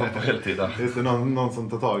in honom på heltid där. Just det, någon som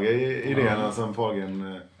tar tag i idéerna som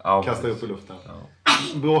Fagen kastar upp i luften. Ja.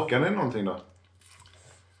 Bråkar ni någonting då?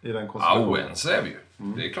 I den oense är vi ju.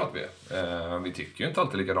 Det är klart vi är. Vi tycker ju inte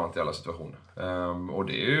alltid likadant i alla situationer. Och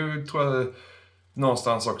det är ju, tror jag,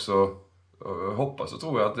 någonstans också, hoppas och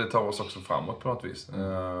tror jag att det tar oss också framåt på något vis.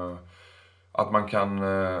 Att man kan,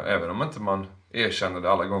 även om inte man erkänner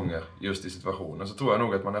det alla gånger just i situationen, så tror jag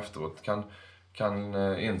nog att man efteråt kan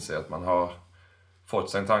inse att man har fått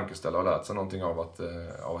sig en tankeställare och lärt sig någonting av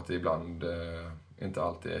att det ibland inte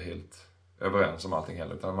alltid är helt överens om allting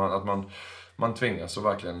heller. Utan att man tvingas att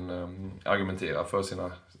verkligen argumentera för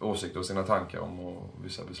sina åsikter och sina tankar om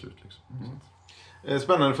vissa beslut. Liksom.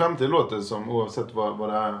 Spännande framtid låter som, oavsett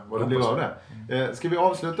vad det blir av det. Ska vi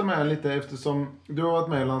avsluta med lite, eftersom du har varit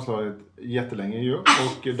med i landslaget jättelänge ju,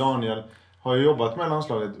 och Daniel har ju jobbat med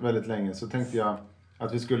landslaget väldigt länge, så tänkte jag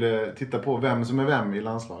att vi skulle titta på vem som är vem i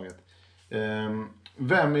landslaget.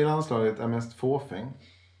 Vem i landslaget är mest fåfäng?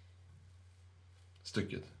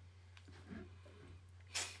 Stycket.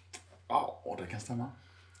 Ja, det kan stämma.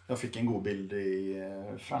 Jag fick en god bild i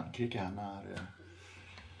Frankrike här när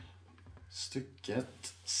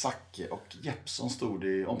Stycket, Zacke och Jeppson stod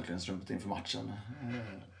i omklädningsrummet inför matchen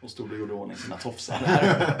och stod och gjorde ordning sina tofsar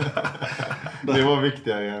där. Det var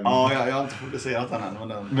viktigare än... Ja, jag har inte publicerat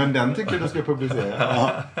den än. Men den tycker du ska publicera.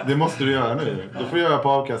 Ja. Det måste du göra nu. Då får jag göra på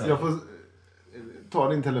avkast. Jag får ta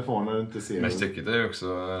din telefon när du inte ser. Men Stycket är ju också...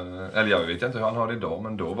 Eller jag vet inte hur han har det idag,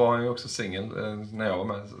 men då var han ju också singel när jag var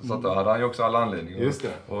med. Så att då hade han ju också alla anledningar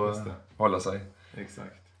att hålla sig.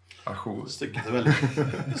 Exakt. Stycket är väldigt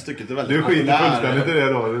du skiter fullständigt i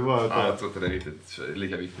det då. Jag tror inte det är riktigt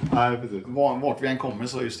lika viktigt. Nej, precis. Vart vi än kommer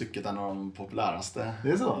så är ju Stycket en av de populäraste i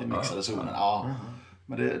mixade zonen. Ja.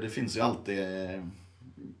 Men det finns ju alltid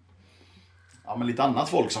men lite annat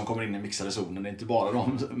folk som kommer in i mixade zonen. Det är inte bara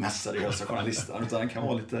de mest seriösa journalisterna, utan det kan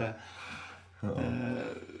vara lite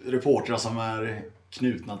reportrar som är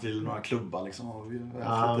knutna till några klubbar liksom.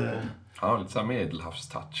 Lite såhär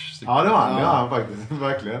medelhavstouch. Ja, det var han. Ja, faktiskt.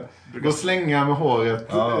 Verkligen. Gå slänga med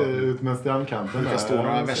håret ut med stjärnkanten. Det står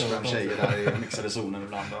några Westbrom-tjejer där i mixade zonen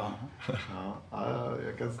ibland. Ja,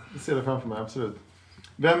 jag kan se det framför mig, absolut.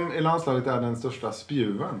 Vem i landslaget är den största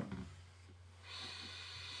spjuvern?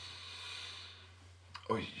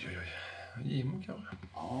 Oj. Jim kanske?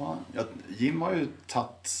 Ja, Jim har ju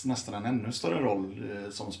tagit nästan en ännu större roll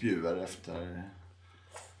som spjuver efter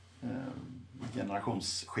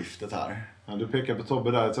generationsskiftet här. Ja, du pekar på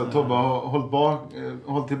Tobbe där. Så Tobbe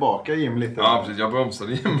har hållit tillbaka Jim lite. Ja, precis. Jag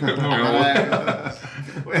bromsade Jim.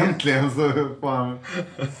 Och äntligen så får han...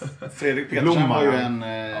 Fredrik Petersen var ju en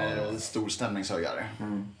stor stämningshöjare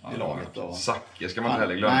i laget. Och Zacke ska man inte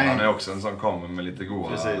heller glömma. Han är också en som kommer med lite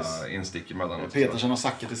goda instick emellanåt. Petersen och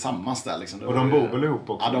Zacke tillsammans där. Liksom. Och de bor väl ihop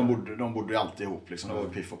också? Ja, de bodde ju alltid ihop. Liksom. Det var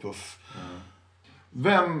piff och puff.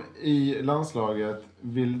 Vem i landslaget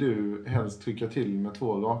vill du helst trycka till med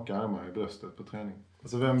 2 raka armar i bröstet på träning?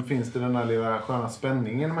 Alltså vem finns det den där lilla sköna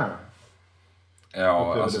spänningen med?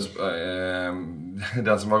 Ja, alltså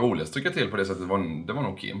den som var roligast att trycka till på det sättet det var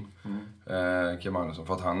nog Kim. Kim Andersson.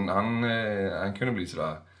 För att han kunde bli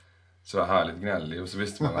så härligt gnällig, och så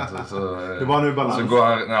visste man att det var nu balans. Så går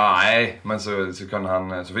han, nej, men så kunde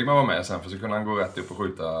han, så fick man vara med sen, för så kunde han gå rätt upp och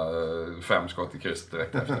skjuta 5 skott i krysset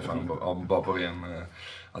direkt efter, för han bara på ren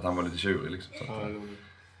att han var lite tjurig liksom. Så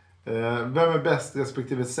vem är bäst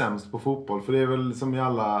respektive sämst på fotboll? För det är väl som i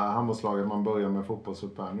alla handbollslag att man börjar med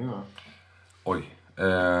fotbollsuppvärmning, va? Oj.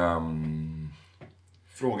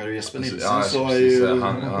 Frågar du Jesper Nilsson så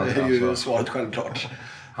är ju svaret självklart.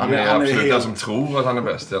 Han är absolut den som tror att han är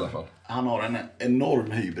bäst i alla fall. Han har en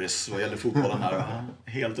enorm hybris vad gäller fotbollen här.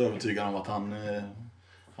 Helt övertygad om att han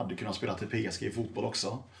hade kunnat spela till PSG i fotboll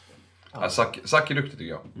också. Ja, Zacke är duktig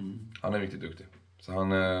tycker jag. Han är riktigt duktig. Så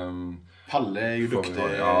Palle är ju duktig.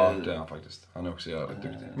 Ja, det är han faktiskt. Han är också jävligt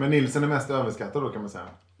duktig. Men Nilsson är mest överskattad då, kan man säga.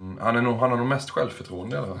 Han har nog mest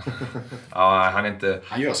självförtroende i alla fall. Ja, han är inte...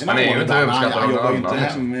 Han gör sina mål, är ju inte överskattad han jobbar ju inte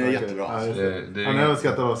hem jättebra. Han är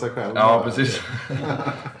överskattad av sig själv. Ja, precis.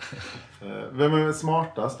 Vem är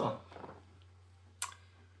smartast då?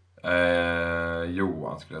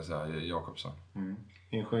 Johan skulle jag säga. Jakobsson.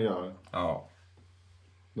 Ingenjör. Ja.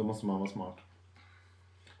 Då måste man vara smart.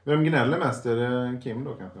 Vem gnäller mest? Är det Kim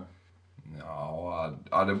då kanske? Ja,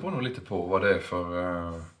 det beror nog lite på vad det är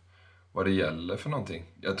för... vad det gäller för någonting.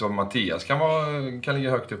 Jag tror Mattias kan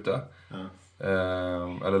ligga högt upp där.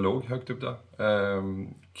 Eller låg högt upp där.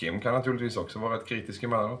 Kim kan naturligtvis också vara rätt kritisk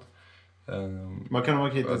emellanåt. Man kan vara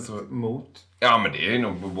kritisk mot? Ja, men det är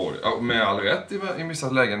nog både, med all rätt i vissa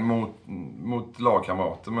lägen mot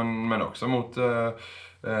lagkamrater, men också mot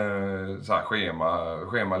så här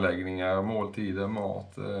schemaläggningar, måltider,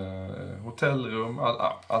 mat, hotellrum,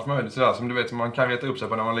 allt möjligt sådär som du vet, man kan reta upp sig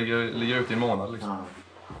på när man ligger ute i en månad liksom.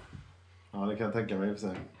 Ja, det kan jag tänka mig i och för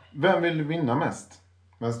sig. Vem vill vinna mest?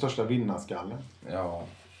 Den största vinnarskallen?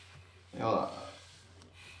 Ja,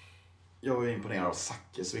 jag är imponerad av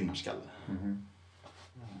Sackes vinnarskalle.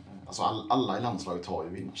 Alltså alla i landslaget har ju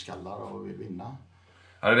vinnarskallar och vill vinna.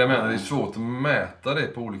 Ja, det är det jag menar. Det är svårt att mäta det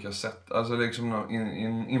på olika sätt. Alltså liksom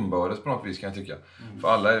inbördes på något vis kan jag tycka. För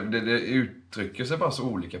alla, det uttrycker sig bara så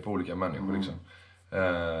olika på olika människor liksom.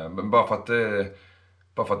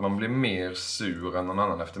 Bara för att man blir mer sur än någon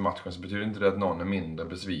annan efter matchen så betyder inte det att någon är mindre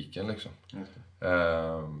besviken liksom.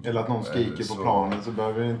 Eller att någon skriker på planen så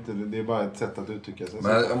behöver inte, det är bara ett sätt att uttrycka sig.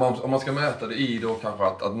 Men om man ska mäta det i då kanske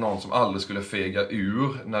att någon som aldrig skulle fega ur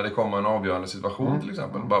när det kommer en avgörande situation till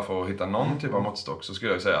exempel, bara för att hitta någon typ av måttstock, så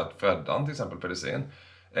skulle jag säga att Freddan till exempel, Pedersen,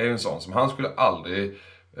 är ju en sån som han skulle aldrig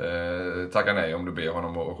tacka nej om du ber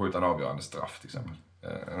honom att skjuta en avgörande straff till exempel.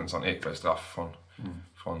 En sån Ekberg-straff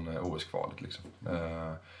från OS-kvalet liksom.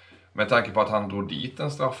 Med tanke på att han drog dit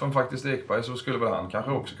den straffen faktiskt Ekberg, så skulle väl han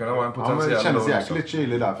kanske också kunna vara en potentiell... Ja, men det kändes jäkligt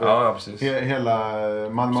kylig där. För ja, precis. Hela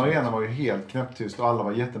Malmö Arena var ju helt knäpptyst och alla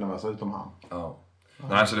var jättenervösa utom han. Ja.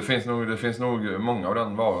 Nej, så det finns nog många av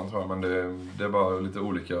den varan tror jag, men det är bara lite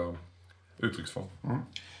olika uttrycksform.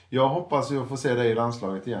 Jag hoppas ju att få se dig i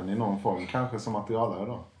landslaget igen i någon form, kanske som materialare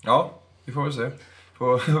då. Ja, vi får väl se.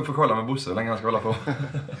 Får kolla med Bosse hur länge han ska hålla på.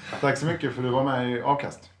 Tack så mycket för att du var med i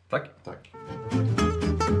Avkast. Tack.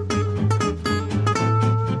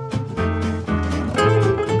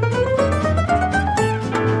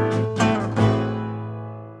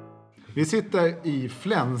 Vi sitter i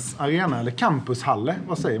Flens Arena, eller Campushalle.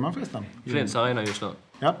 Vad säger man förresten? Flens Arena just nu.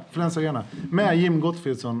 Ja, Flens Arena. Med Jim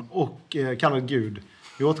Gottfridsson och kallad Gud.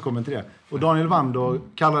 Vi återkommer till det. Och Daniel Wandor,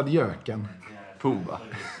 kallad Jöken. Pumba.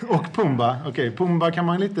 Och Pumba. Okej, Pumba kan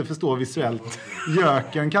man lite förstå visuellt.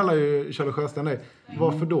 Jöken kallar ju Kjell Sjöstrand dig.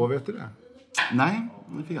 Varför då, vet du det? Nej,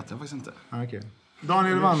 det vet jag faktiskt inte. Okej.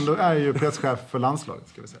 Daniel Wandor är ju presschef för landslaget,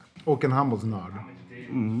 ska vi säga. Och en handbollsnörd.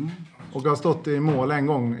 Och har stått i mål en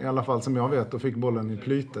gång, i alla fall som jag vet, och fick bollen i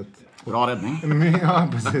plytet. Bra räddning. Ja,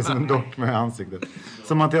 precis, som en dock med ansiktet.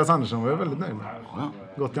 Som Mattias Andersson var jag väldigt nöjd med. Ja.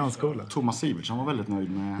 Gått i hans skola. Thomas Sivertsson var väldigt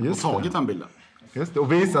nöjd med att ha tagit den bilden. Just det,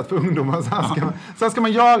 och visat för ungdomar så här ska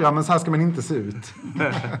man göra, men så här ska man inte se ut.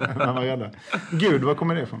 Man var rädda. Gud, var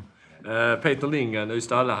kommer det ifrån? Peter Lindgren,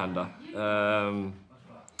 Ystad Allehanda.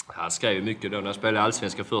 Han skrev mycket då när jag spelade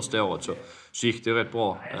allsvenska första året, så gick det rätt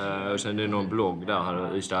bra. Och sen är det någon blogg där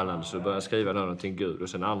han Ystad Allehanda, så började jag skriva någonting Gud. Och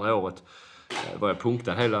sen andra året var jag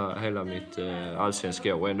punktad hela mitt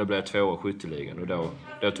allsvenska år. Ändå blev jag 2 i skytteligan, och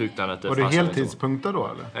då tyckte han att det var det heltidspunktad då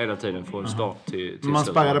eller? Hela tiden från start till man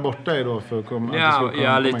spärrade bort dig då för att komma?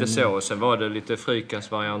 Ja, lite så. Och sen var det lite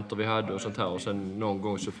frikastvarianter vi hade och sånt här. Och sen någon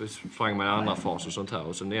gång så sprang man i andra fas och sånt här.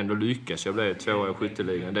 Och sen ändå lyckas jag blev 2 i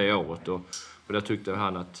skytteligan det året. Och där tyckte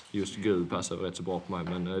han att just Gud passade rätt så bra på mig.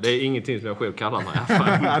 Men det är ingenting som jag själv kallar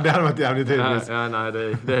mig. Det hade varit jävligt tydligt.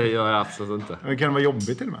 Nej, det gör jag absolut inte. Men kan det vara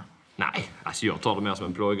jobbigt till och med? Nej, alltså jag tar det mer som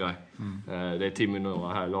en plåggrej. Det är Timmy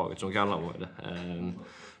Nura här i laget som kallar mig det.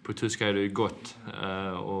 På tyska är det ju gott.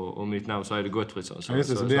 Och mitt namn så är det Gottfridsson. Ja, just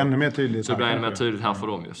det, så det är ännu mer tydligt. Så det blir ännu mer tydligt här för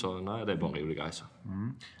dem ju. Så nej, det är bara en rolig grej.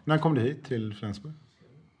 När kom du hit till Flensburg?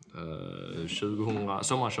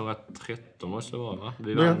 Sommaren 2013 måste det vara, va?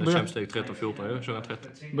 Vi vann Champions League 13-14, 2013.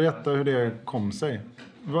 Berätta hur det kom sig.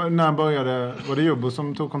 När började, var det Jobbo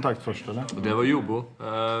som tog kontakt först eller? Det var Jobbo.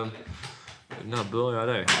 När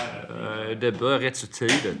började det? Det började rätt så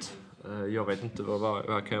tidigt. Jag vet inte vad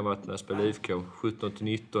kan jag ha varit när jag spelade IFK.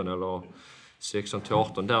 17-19 eller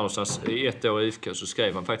 16-18. Där någonstans i ett år i IFK så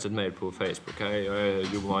skrev han faktiskt ett mejl på Facebook. Jag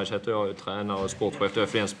är Jobbo Majs heter jag är tränare och sportchef i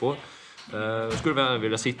Flensburg. Skulle väl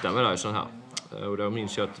vilja sitta med dig sån här. Och då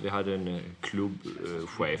minns jag att vi hade en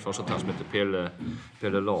klubbchef och sånt här som hette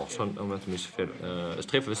Pelle Larsson, om jag inte minns fel. Så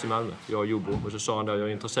träffades i Malmö, jag och Jobbo. Och så sa han då, jag är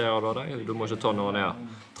intresserad av dig. Du måste ta några ner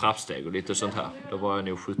trappsteg och lite sånt här. Då var jag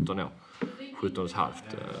nog 17 år. 17,5.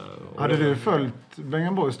 Hade du följt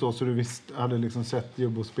Bengan Boys då så du hade liksom sett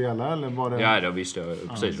Jobbo spela eller var det? Ja, det visste jag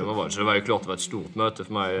precis vad det var. Så det var ju klart det var ett stort möte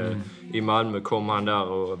för mig. I Malmö kom han där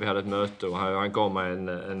och vi hade ett möte och han gav mig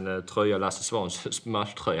en tröja, Lasse Svans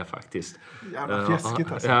matchtröja faktiskt. Jävla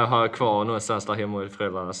fjäskigt alltså. Jag har kvar någonstans där hemma i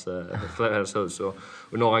föräldrarnas hus och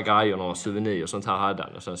några grejer, några souvenirs och sånt här hade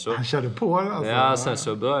han. Och sen så, han körde på alltså. Ja, sen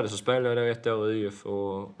så började så spelade jag då ett år i UF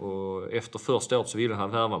och efter första året så ville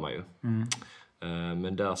han värva mig ju.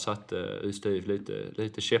 Men där satte Ystad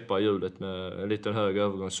lite käppar i hjulet med en liten hög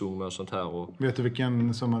övergångssumma och sånt här. Och vet du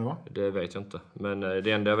vilken summa det var? det vet jag inte. Men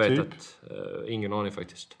det enda jag vet att ingen aning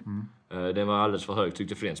faktiskt. Den var alldeles för hög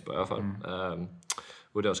tyckte Flensburg i alla fall.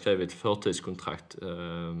 Och då skrev vi ett förtidskontrakt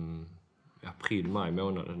april-maj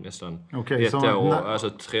månaden nästan ett år, alltså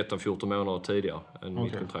 13-14 månader tidigare än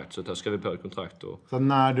mitt kontrakt. Så där skrev vi på ett kontrakt. Och så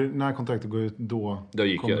när kontraktet går ut då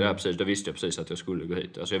gick jag, ja, precis, då visste jag precis att jag skulle gå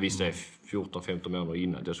hit. Alltså jag visste det 14-15 månader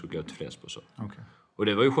innan att jag skulle gå till Flensburg. Och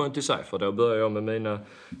det var ju skönt i sig, för då började jag med mina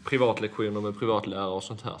privatlektioner med privatlärare och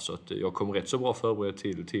sånt här. Så att jag kom rätt så bra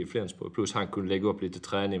förberedd till Flensburg. Plus han kunde lägga upp lite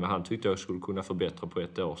träning, men han tyckte jag skulle kunna förbättra på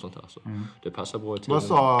ett år och sånt här. Så det passar bra i tiden. Vad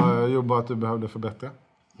sa Jobbo att du behövde förbättra?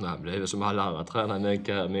 Nej, men det är väl som alla andra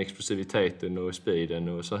tränare med explosiviteten och speeden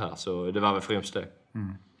och så här. Så det var väl främst det.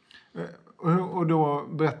 Och då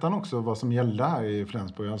berättade han också vad som gällde här i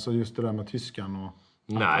Flensburg. Alltså just det där med tyskan och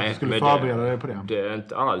att du skulle förbereda dig på det. Det är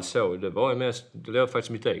inte alls så. Det var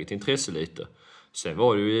faktiskt mitt eget intresse lite. Sen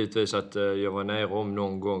var det ju givetvis att jag var nere om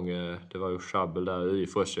någon gång. Det var ju schabbel där i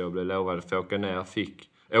Foss. Jag blev lovad att få åka ner.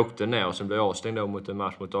 Åkte ner och sen blev jag avstängd mot en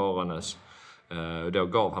match mot Aranäs. Då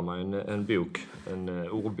gav han mig en bok, en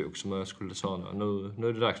ordbok som jag skulle säga, nu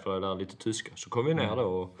är det dags för att lära lite tyska. Så kom vi ner då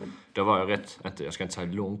och då var jag jag ska inte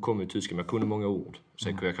säga långt kom i tyska, men jag kunde många ord.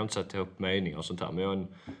 Sen kunde jag kan inte sätta ihop meningar och sånt här, men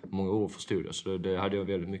många ord förstod jag, så det hade jag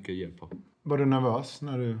väldigt mycket hjälp av. Var du nervös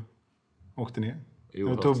när du åkte ner?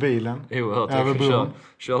 Oerhört. Du tog bilen? Oerhört. Jag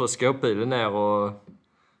körde skåpbilen ner och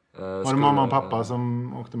var det mamma och pappa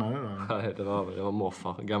som åkte med dig då? Nej, det var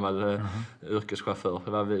morfar, gammal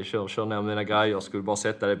yrkeschaufför. Vi kör ner mina grejer och skulle bara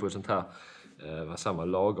sätta det på sånt här. Det var samma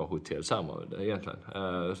lagerhotell, samma egentligen.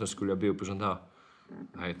 Sen skulle jag bo på sånt här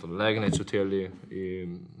lägenhetshotell i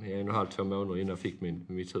 1,5-2 månader innan jag fick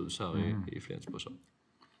mitt hus här i Flensburg.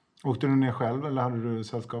 Åkte du ner själv eller hade du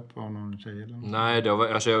sällskap av någon tjej? Eller? Nej,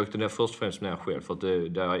 jag åkte ner först och främst ner själv. För att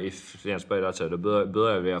där i Flensburg, alltså, då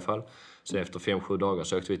började vi i alla fall. Sen efter 5-7 dagar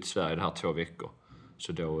så åkte vi till Sverige den här 2 veckor.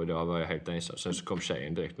 Så då var jag helt ensam. Sen så kom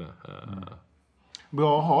tjejen direkt med.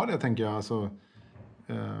 Bra att ha det, tänker jag. Alltså,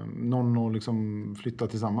 någon att liksom flytta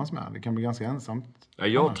tillsammans med. Det kan bli ganska ensamt. Ja,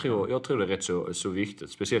 jag tror det är rätt så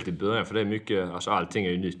viktigt. Speciellt i början. För det är mycket, alltså allting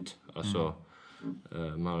är ju nytt. Alltså,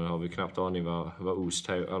 man har väl knappt aning vad ost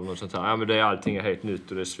är eller något sånt här. Ja, men allting är helt nytt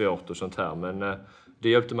och det är svårt och sånt här. Men det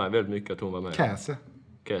hjälpte mig väldigt mycket att hon var med.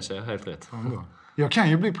 Käse, helt rätt. Ja, jag kan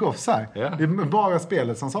ju bli proffs här. Ja. Det är bara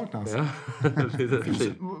spelet som saknas. Ja.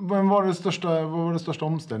 Vad var det största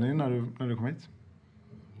omställningen när du kom hit?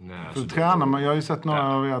 Nej, alltså, jag har ju sett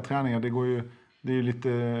några av era träningar. Det är ju lite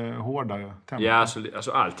hårdare tempo. Ja,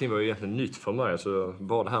 alltså allting var ju egentligen nytt för mig. Alltså,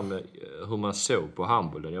 bara det här med hur man såg på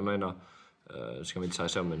handbollen. Jag menar, ska man inte säga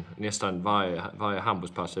så, men nästan varje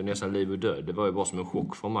handbollspass är nästan liv och död. Det var ju bara som en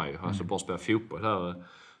chock för mig. Alltså bara spela fotboll här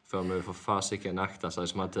får man ju för fasiken akta sig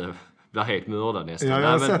som att inte blir helt mördad nästan. Ja, jag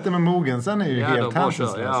har sett det med mogen, sen är ju helt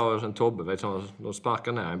hänsynslös. Ja, och sen Tobbe, vet du, de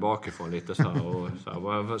sparkar ner en bakifrån lite så här. Och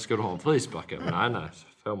så här, ska du ha en frispark? Men nej,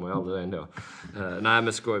 får man ju aldrig det ändå. Nej,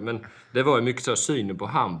 men skoj. Men det var ju mycket så synen på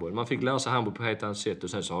handboll. Man fick lära sig handboll på ett helt annat sätt. Och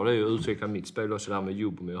sen så har det ju utvecklat mitt spel också där med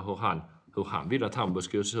Jobbo, med hur han vill att handboll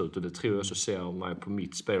ska se ut. Och det tror jag så ser mig på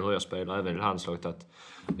mitt spel, hur jag spelar. Även i handslaget att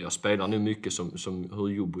jag spelar nu mycket som hur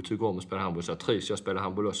Jobbo tycker om att spela handboll. Så jag trivs jag spelar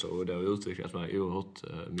handboll också. Och det har utvecklats mig oerhört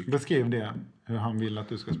mycket. Beskriv det, hur han vill att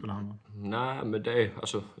du ska spela handboll. Nej, men det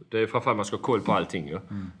är framförallt man ska ha koll på allting ju.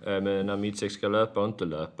 Men när mittsex ska löpa och inte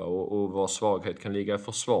löpa. Och var svaghet kan ligga i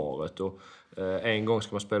försvaret. Och en gång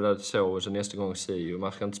ska man spela så och så nästa gång si. Och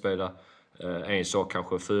man ska inte spela en sak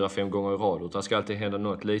kanske 4-5 gånger i rad. Utan det ska alltid hända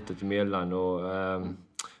något litet emellan. Och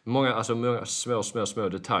många små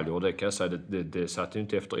detaljer. Och det kan jag säga, det satt ju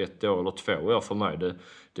inte efter 1 år eller 2 år för mig.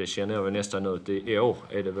 Det känner jag väl nästan nu att i år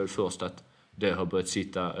är det väl först att det har börjat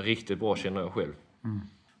sitta riktigt bra, känner jag själv.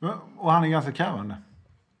 Och han är ganska krävande.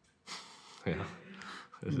 Ja.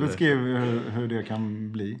 Beskriv hur det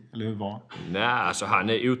kan bli, eller hur var? Nej, alltså han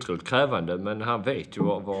är otroligt krävande, men han vet ju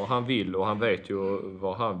vad han vill och han vet ju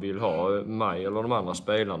vad han vill ha, mig eller de andra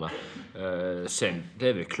spelarna. Sen, det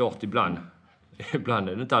är väl klart ibland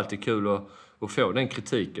är det inte alltid kul och få den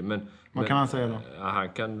kritiken. Men kan han säga då?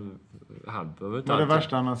 Han behöver inte. Vad är det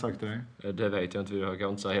värsta han har sagt till dig? Det vet jag inte, jag kan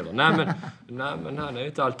inte säga heller. Nej, men han är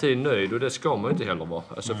inte alltid nöjd och det ska man inte heller vara.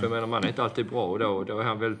 Alltså, för jag menar, man är inte alltid bra och då är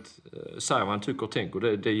han väldigt, säger vad han tycker och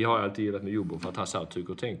tänker. Det har jag alltid gillat med Jobbo, för att han säger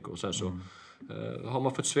tycker och tänker. Och sen så har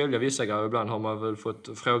man fått svälja vissa grejer, ibland har man väl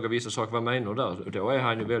fått fråga vissa saker, vad menar du där? Och då är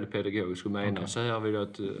han ju väldigt pedagogisk och menar, så här vill jag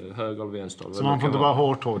att höger eller vänster. Så man får inte bara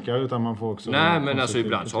hårdtolka, utan man får också... Nej, men alltså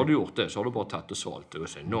ibland så har du gjort det, så har du bara tagit och svalt. Och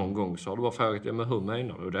sen någon gång så har du bara frågat, men hur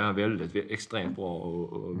menar du? Och det är väldigt extremt bra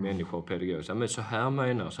och människa och pedagogisk. Men så här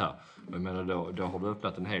menar jag så här. Jag menar, då har du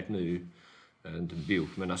öppnat en helt ny, inte en bok,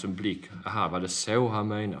 men alltså en blick. Aha, vad det så han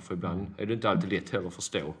menar? För ibland är det inte alltid lätt heller att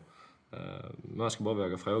förstå. Man ska bara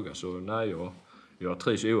våga fråga. Så nej, jag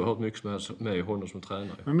trivs oerhört mycket med honom som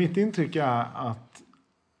tränare. Men mitt intryck är att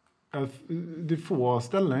det är få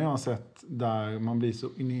ställen jag har sett där man blir så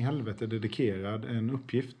in i helvete dedikerad en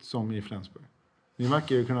uppgift som i Flensburg. Ni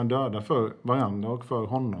verkar ju kunna döda för varandra och för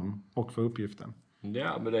honom och för uppgiften.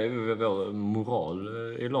 Ja, men det är ju vår moral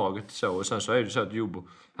i laget så. Och sen så är det så att Jobbo,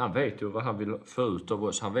 han vet ju vad han vill få ut av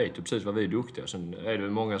oss. Han vet ju precis vad vi är duktiga. Sen är det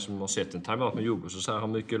många som har sett en timeout med Jobbo, så säger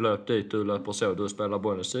han mycket löp dit, du löper så, du spelar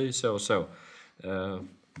bollen så och så.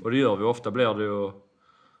 Och det gör vi ofta, blir det ju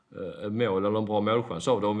ett mål eller en bra målchans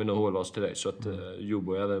av det, om vi nu håller oss till det. Så att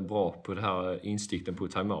Jobbo är även bra på det här instickten på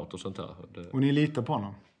timeout och sånt där. Och ni litar på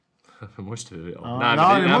honom? Det måste vi göra.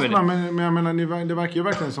 Ja, det måste man, men jag menar, det verkar ju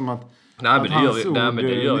verkligen som att... Nej, men det gör vi. Nej, men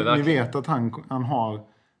det gör vi verkligen. Ni vet att han har...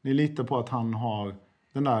 Ni litar på att han har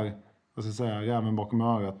den där, vad ska jag säga, räven bakom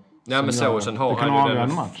örat. Ja, men så, och sen har han ju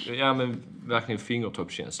den match. Ja, men verkligen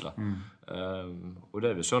fingertoppskänsla. Och det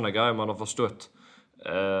är väl sådana grejer man har förstått.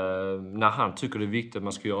 När han tycker det är viktigt att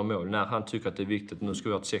man ska göra mål, när han tycker att det är viktigt att nu ska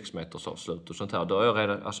vi ha ett 6 meters avslut och sånt här, då har jag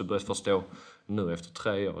redan börjat förstå nu efter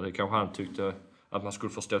 3 år. Det kanske han tyckte att man skulle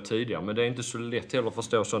förstå tidigare, men det är inte så lätt heller att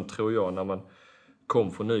förstå sånt, tror jag, när man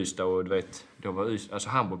kom från Ystad och du vet, då var alltså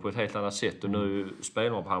handboll på ett helt annat sätt och nu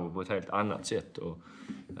spelar man på handboll på ett helt annat sätt och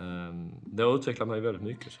det har utvecklat mig väldigt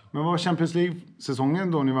mycket. Så. Men vad var Champions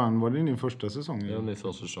League-säsongen då ni vann? Var det din första säsong? Ja, min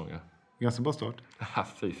första säsong, ja. Ganska bra start. Ja,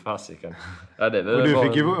 fy fasiken. Ja, det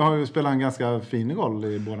och du har ju spelat en ganska fin roll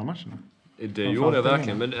i båda matcherna. Det gjorde jag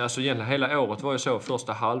verkligen, men alltså egentligen hela året var ju så,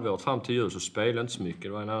 första halvåret fram till jul så spelade jag inte så mycket. Det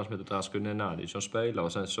var en annan som heter Drasko Nenadic som spelade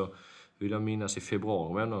och sen så vill jag minnas i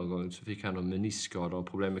februari någon gång så fick han en meniskskada och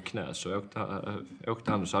problem med knä, så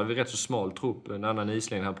åkte han, så hade vi rätt så smal trupp. En annan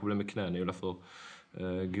islängd hade problem med knän, för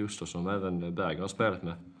Gustafsson, som även Berger har spelat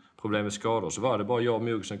med problem med skador, så var det bara jag och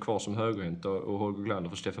Mugsen kvar som högerhänt och Holger Glander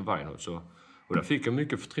för Stefan Weinhold. Och där fick jag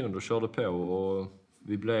mycket förtroende och körde på och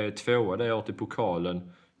vi blev 2 det året i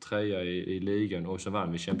pokalen, 3 i ligan och så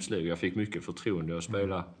vann vi Champions League. Jag fick mycket förtroende att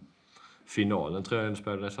spela finalen, tror jag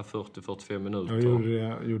spelade nästan 40-45 minuter.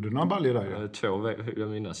 Jag gjorde några baljor där. 2 vill jag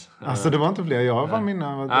minnas. Alltså det var inte fler, jag har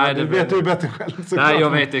minna. Nej, det vet du bättre själv. Nej, jag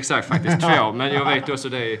vet exakt faktiskt 2, men jag vet också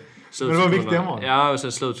det. Men det var viktiga mål. Ja, och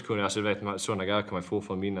sen slutsekunderna, alltså vet man, sådana grejer kan man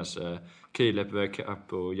fortfarande minnas. Kilep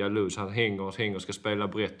backup och Jaluz, han hänger och ska spela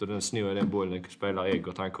brett och den snor i den bollen, spelar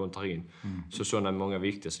Eggert, han kontrar in. Så sådana många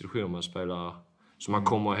viktiga situationer man spelar, som man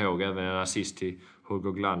kommer ihåg, även en assist till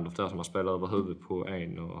Holger Glander där som man spelar över huvudet på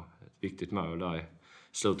en och ett viktigt mål där i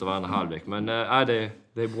slutet av andra halvlek. Men det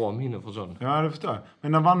är bra minne för sånt. Ja, det förstår jag.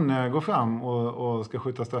 Men när Vanne går fram och ska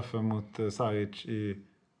skjuta straffen mot Saric i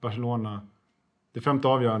Barcelona, det 5:e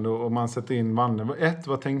avgörande, och man sätter in Vanne. 1,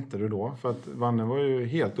 vad tänkte du då? För att Vanne var ju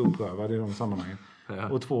helt oprövad i de sammanhangen. Ja.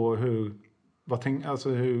 Och 2, hur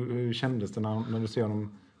kändes det när du ser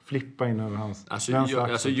honom flippa in över hans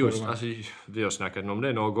vi har snackat om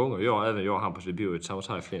det några gånger. Även jag och Hampus, vi bor tillsammans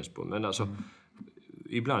här i Flensburg. Men alltså,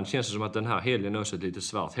 ibland känns det som att den här helgen också är ett lite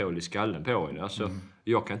svart hål i skallen på en. Alltså,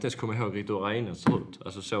 jag kan inte ens komma ihåg riktigt hur arenan ser ut.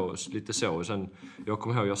 Alltså lite så. Och sen, jag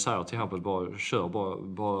kommer ihåg, jag säger till Hampus,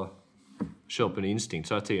 bara kör på en instinkt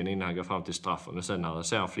så här tiden innan han går fram till straffen. Men sen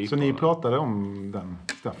när han flippar. Så ni pratade om den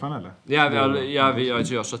straffen eller?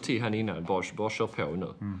 Jag sa till han innan, bara kör på nu.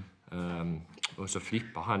 Och så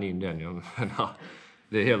flippar han in den.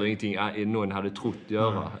 Det är heller ingenting någon hade trott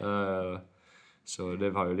göra. Så det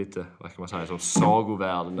var ju lite, vad kan man säga, som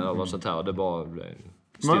sagovärlden eller sånt här. Det bara blev en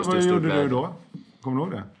Vad gjorde du då? Kommer du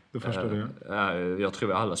ihåg det? Det första du gör? Jag tror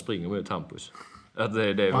vi alla springer mot Hampus.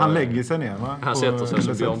 Han lägger sig ner, va? Han sätter sig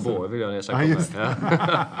som Björn Borg, vill jag nästan komma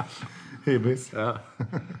med. Hybris. Ja.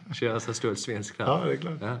 Känner sig stolt svensk här. Ja, det är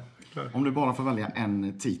klart. Ja. Om du bara får välja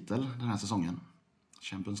en titel den här säsongen,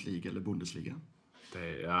 Champions League eller Bundesliga?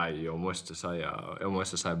 Jag måste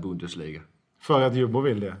säga Bundesliga. För att Jobbo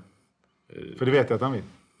vill det? För det vet jag att han vill.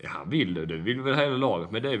 Ja, han vill det. Det vill väl hela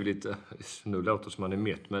laget. Men det är väl lite... Nu låter det som man är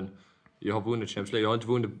mätt, men Jag har vunnit Champions League.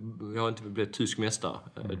 Jag har inte blivit tysk mästare.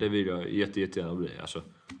 Det vill jag jättegärna bli. Alltså,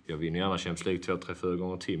 jag vinner gärna Champions League 2, 3, 4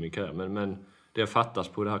 gånger till min karriär. Men det fattas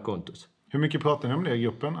på det här kontot. Hur mycket pratar ni om det i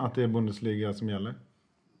gruppen? Att det är Bundesliga som gäller?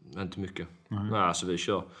 Inte mycket. Nej, alltså vi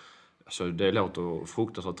kör... Alltså det låter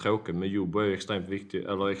fruktansvärt tråkigt, men Jobbo är ju extremt viktig,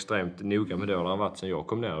 eller extremt noga med det. Det har varit sen jag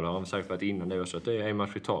kom ner, och det har han sagt varit innan det också, att det är en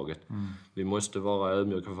match i taget. Vi måste vara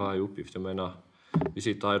ödmjuka för varje uppgift. Jag menar, vi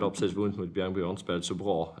sitter här idag precis vunnit mot Björn, spelat så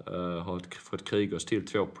bra, har fått kriga oss till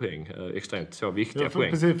 2 poäng, extremt 2 viktiga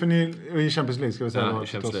poäng. Precis, för ni i Champions League ska vi säga. Ja, i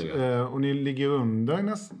Champions League. Och ni ligger under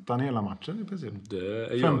nästan hela matchen i princip.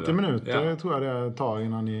 Det 50 minuter tror jag det tar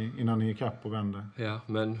innan ni är kapp och vänder. Ja,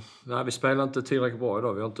 men nej, vi spelar inte tillräckligt bra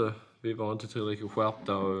idag. Vi var inte tillräckligt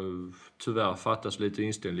skärpta och tyvärr fattas lite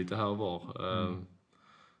inställning lite här och var.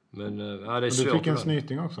 Men det är och svårt. Du fick en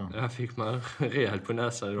snyting också. Ja, fick man rejält på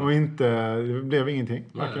näsan idag. Och det blev ingenting.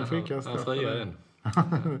 Varken frikast. Jag fria den.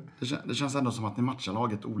 Det känns ändå som att ni matchar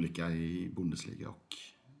laget olika i Bundesliga och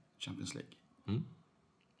Champions League.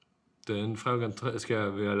 Den frågan ska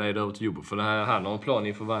jag leda över till Jobbo. För han har en plan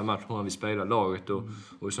inför varje match hur han vill spela laget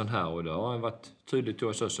och sånt här. Och det har han varit tydligt till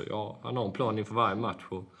oss också. Ja, han har en plan inför varje match.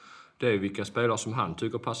 Och det är vilka spelare som han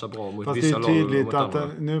tycker passar bra mot vissa lag. Fast det är tydligt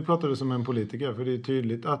att, nu pratar du som en politiker, för det är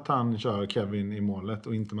tydligt att han kör Kevin i målet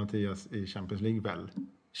och inte Mattias i Champions League väl.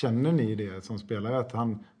 Känner ni det som spelare, att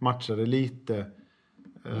han matchade lite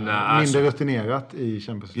mindre rutinerat i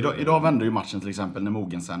Champions League? Idag vände ju matchen till exempel när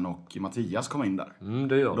Mogensen och Mattias kom in där.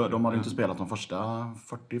 Det gör de hade inte spelat de första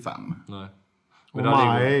 45. Nej. Och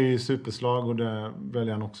Maja är ju superslag och det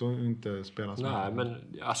väljer han också inte spela som. Nej, men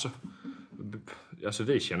alltså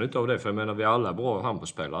vi känner inte av det, för jag menar vi är alla bra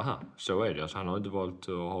handbollsspelare här. Så är det. Alltså, han har inte valt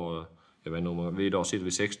att ha, jag vet inte, vi idag sitter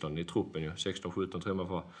vi 16 i truppen ju. 16-17 tror jag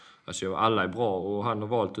för. Alltså alla är bra och han har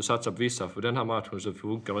valt att satsa på vissa, för den här matchen så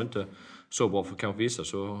funkar det inte så bra för kanske vissa,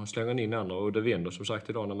 så slänger han in andra och det vänder som sagt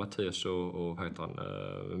idag när Mattias och vad heter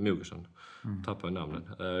han, Mogensen, tappar namnen,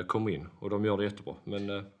 kom in och de gör det jättebra.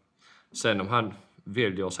 Men sen om han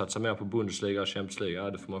väljer att satsa mer på Bundesliga och Champions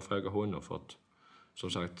League, det får man fråga honom, för att som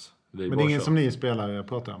sagt men det är ingen som ni spelare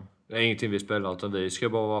pratar om? Det är ingenting vi spelar, utan vi ska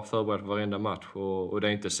bara vara förberedda på varenda match. Och det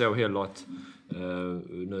är inte så heller att,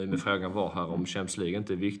 nu med frågan var här om Champions League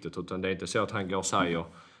inte är viktigt, utan det är inte så att han går och säger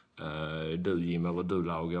du Jim eller du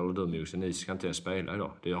Laug eller du Mogensen, ni ska inte spela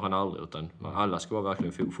idag. Det gör han aldrig, utan alla ska vara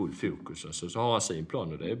verkligen full fokus. Så har han sin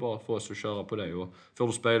plan och det är bara för oss att köra på det. Och får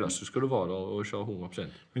du spela så ska du vara där och köra 100%. Men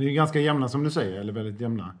det är ju ganska jämna som du säger, eller väldigt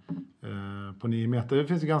jämna. På 9 meter det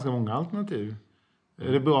finns det ganska många alternativ.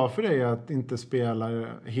 Är det bra för dig att inte spela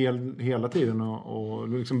hela tiden och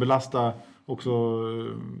liksom belasta också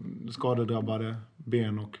skadedrabbade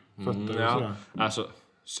ben och fötter och sådär? Alltså,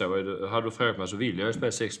 så är det. Hade du frågat mig så vill jag ju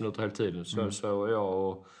spela 6 minuter hela tiden. Så är jag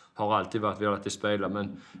och har alltid velat att spela.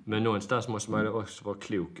 Men någonstans måste man också vara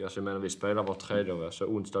klok. Alltså, jag menar, vi spelar var 3 år. Alltså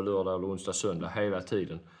onsdag, lördag eller onsdag, söndag hela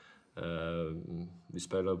tiden. Vi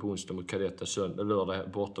spelade på onsdag mot Kadetta, lördag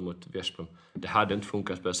borta mot Veszprem. Det hade inte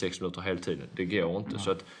funkat att spela 6 minuter hela tiden. Det går inte.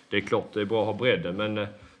 Så att det är klart det är bra att ha bredden, men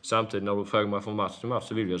samtidigt när du frågar mig från match till match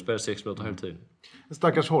så vill jag spela 6 minuter hela tiden.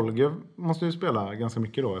 Stackars Holger måste ju spela ganska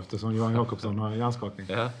mycket då, eftersom Johan Jakobsson har hjärnskakning.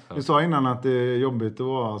 Ja. Du sa innan att det är jobbigt att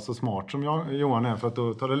vara så smart som Johan är, för att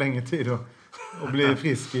då tar det längre tid att bli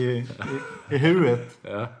frisk i huvudet.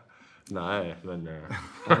 Ja. Nej, men...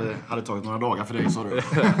 hade tagit några dagar för dig, sa du.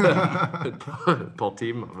 Ett par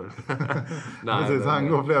timmar. Nej, precis, han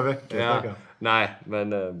går flera veckor. Ja, nej,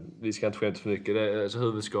 men vi ska inte skämta för mycket. Alltså,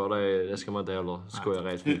 huvudskada, det ska man inte heller skoja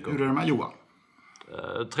rätt mycket om. Hur är det med Johan?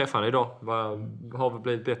 Träffade han idag. Har väl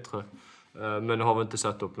blivit bättre. Men har vi inte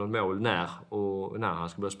satt upp något mål när han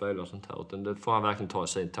ska börja spela och sånt här. Utan det får han verkligen ta i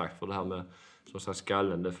sin takt, för det här med som sagt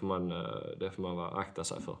skallen, det får man akta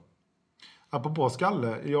sig för. Apropå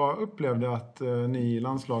skalle, jag upplevde att ni i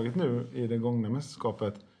landslaget nu i det gångna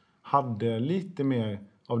mästerskapet hade lite mer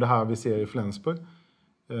av det här vi ser i Flensburg.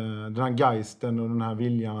 Den här geisten och den här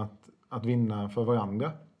viljan att vinna för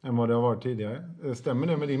varandra än vad det har varit tidigare. Stämmer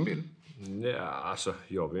det med din bild? Ja, alltså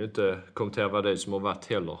jag vill inte kommentera vad det är som har varit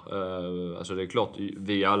heller. Alltså det är klart,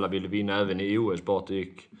 vi alla ville vinna även i OS, bara att det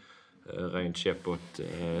gick rent käpp åt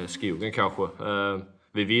skogen kanske.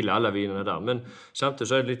 Vi ville alla vinna där, men samtidigt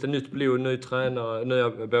så är det lite nytt blod, ny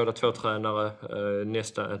tränare, båda 2 tränare,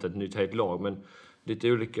 nästan inte ett nytt helt lag, men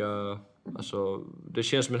lite olika, alltså det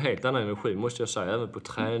känns som en helt annan energi måste jag säga, även på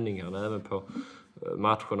träningarna, även på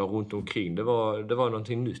matcherna runt omkring. Det var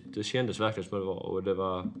någonting nytt, det kändes verkligen som det var, och det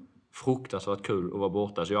var fruktansvärt kul att vara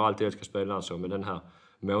borta. Så jag har alltid älskat spela så, men den här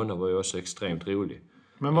månaden var ju också extremt rolig.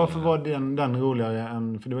 Men varför var den roligare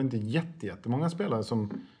än, för det var inte jättemånga spelare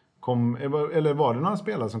som kom, eller var det några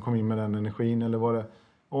spelare som kom in med den energin, eller var det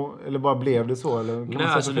Eller bara blev det så? Eller Nej,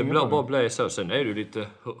 alltså det bara blev så. Sen är det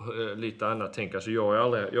ju lite annat tänk. Alltså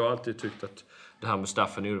jag har alltid tyckt att det här med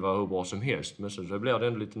Staffan Nille var hur bra som helst. Men så blir det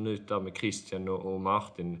ändå lite nytt där med Christian och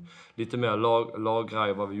Martin. Lite mer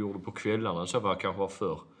laggrej vad vi gjorde på kvällarna. Så var det kanske var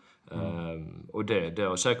förr. Och det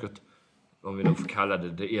har säkert, om vi nu får kalla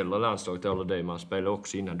det äldre landslaget eller det man spelade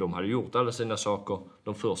också innan. De hade gjort alla sina saker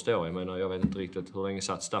de första åren. Jag menar, jag vet inte riktigt hur länge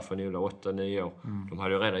satt Staffan Nille, 8-9 år. De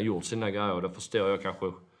hade ju redan gjort sina grejer och då förstår jag kanske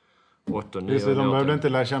 8-9 år. De behövde inte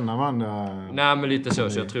lära känna varandra. Nej, men lite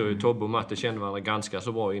så jag tror ju Tobbe och Matte kände varandra ganska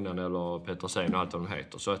så bra innan, eller Petersen och allt vad de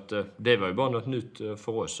heter. Så att det var ju bara något nytt för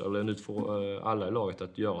oss, eller nytt för alla i laget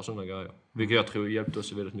att göra sådana grejer. Vilket jag tror hjälpte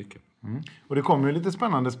oss väldigt mycket. Och det kommer ju lite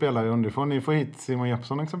spännande spelare underifrån. Ni får hit Simon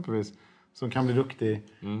Jeppsson exempelvis, som kan bli duktig.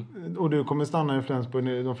 Och du kommer stanna i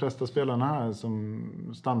Flensburg. De flesta spelarna här som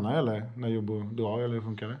stannar eller när Jobbo drar, eller hur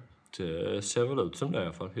funkar det? Det ser väl ut som det i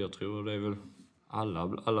alla fall. Jag tror det är väl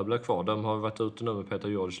alla blir kvar. De har varit ute nu med Peter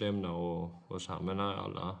George lämna och så här. Men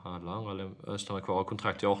alla andra stannar kvar. Har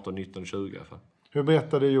kontrakt till 18, 19, 20 i alla fall. Hur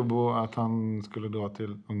berättade Jobbo att han skulle dra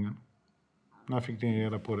till Ungern? När fick ni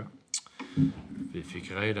reda på det? När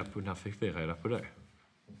fick vi reda på det?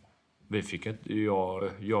 Vi fick inte,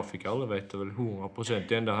 jag fick aldrig veta väl 100%.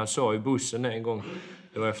 Det enda han sa i bussen en gång,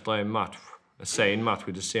 det var efter en sen match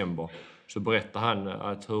i december. Så berättade han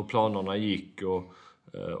att hur planerna gick och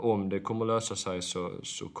om det kommer lösa sig så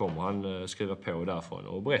kommer han skriva på därifrån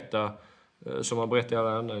och berätta som han berättade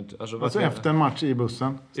alla andra. Alltså efter en match i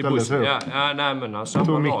bussen? I bussen, nej men han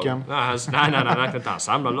samlade laget. Nej, verkligen inte. Han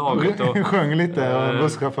samlade laget och sjöng lite och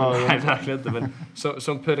busschaufför. Nej, verkligen inte. Men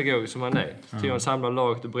som pedagog som han är. Till han samlade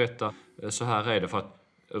laget och berättade så här är det, för att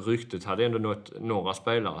ryktet hade ändå nått några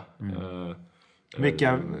spelare.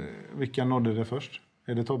 Vilka nådde det först?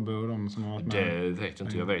 Är det Tobbe och de som har varit med? Det vet jag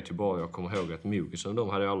inte. Jag vet ju bara, jag kommer ihåg att Mugisen, de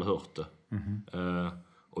hade aldrig hört det.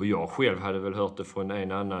 Och jag själv hade väl hört det från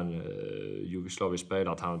en annan jugoslavisk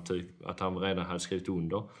spelare att han redan hade skrivit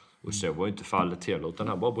under. Och så var inte fallet heller, utan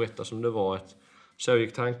han bara berättade som det var. Att så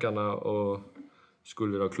gick tankarna och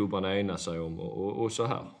skulle då klubbarna ena sig om och så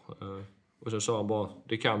här. Och sen sa han bara,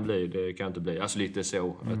 det kan bli, det kan inte bli. Alltså lite så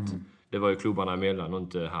att det var ju klubbarna emellan och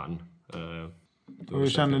inte han. Och hur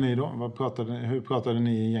kände ni då? Hur pratade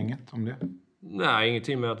ni i gänget om det? Nej,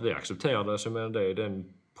 ingenting med att vi accepterade det. Så men det är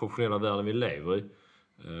den professionella världen vi lever i.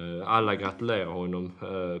 Alla gratulerar honom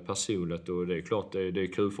personligt och det är klart det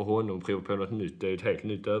är kul för honom att prova på något nytt. Det är ett helt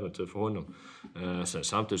nytt äventyr för honom. Sen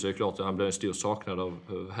samtidigt så är det klart att han blir en stor saknad av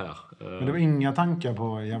här. Men det var inga tankar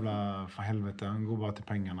på jävla för helvete, han går bara till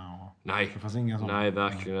pengarna och... Nej, det fanns inga sådana. Nej,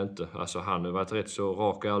 verkligen inte. Alltså han har varit rätt så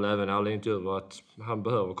rak och även alla intervjuer att han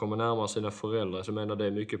behöver komma närmare sina föräldrar. Så menar det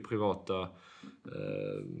är mycket privata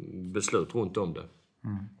beslut runt om det.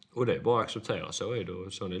 Och det är bara att acceptera, så är det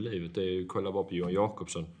och så är livet. Det är ju, kolla bara på Johan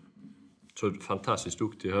Jakobsson. Så fantastiskt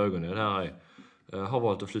duktig i högen det här är. Har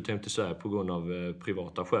valt att flytta hem till Sverige på grund av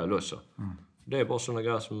privata skäl också. Det är bara sådana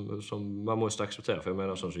grejer som man måste acceptera. För jag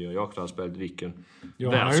menar som Johan Jakobsson har spelat vilken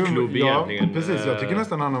världsklubb egentligen. Precis, jag tycker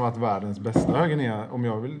nästan han har varit världens bästa högernia. Om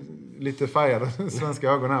jag vill lite färgade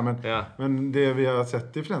svenska ögon här. Men det vi har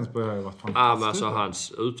sett i Flensburg har ju varit fantastiskt. Ja, men alltså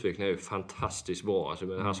hans utveckling är ju fantastiskt bra. Alltså,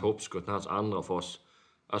 med hans hoppskott, hans andra fas.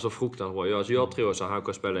 Alltså fruktansvärt bra. Jag tror att han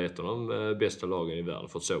kan spela ett av de bästa lagen i världen.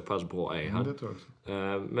 För så pass bra är han. Det tror jag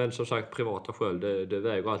också. Men som sagt, privata skäl, det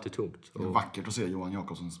väger alltid tungt. Det är vackert att se Johan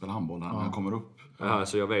Jakobsson spela handboll när han kommer upp. Ja,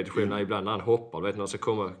 alltså jag vet själv ibland när han hoppar. Vet, när han ska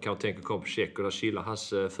komma, kan jag tänka komma på check och då chillar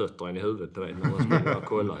hans fötter in i huvudet. Vet, när man springer och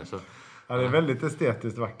kollar. Så. Ja, det är väldigt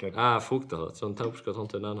estetiskt vackert. Ja, fruktansvärt. Sånt hoppskott har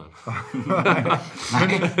inte en annan.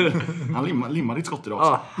 Han limmade ditt skott idag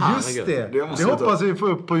också. Just det hoppas vi få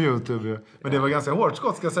upp på YouTube. Men det var ganska hårt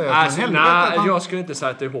skott ska jag säga. Alltså, jag skulle inte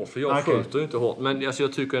säga att det är hårt. För jag skjuter inte hårt. Men alltså,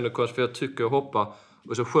 jag tycker ändå kost, för jag tycker jag hoppar.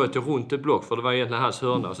 Och så sköt jag runt ett block. För det var egentligen hans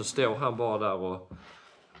hörna. Och så står han bara där och...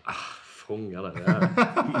 fångar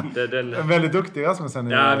den. Den väldigt duktig Rasmussen.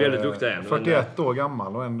 Ja, väldigt duktig. 41 år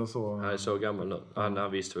gammal och ändå så... Han är så gammal nu.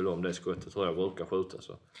 Han visste väl om det skottet, tror jag brukar skjuta.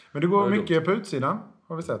 Så. Men du går mycket på utsidan,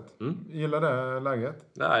 har vi sett. Gillar det läget?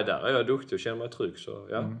 Nej, där är jag duktig och känner mig trygg. Så,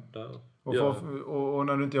 ja, där. Och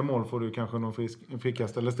när du inte gör mål får du kanske någon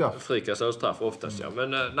frikast eller straff? Frikast eller straff oftast, ja. Men,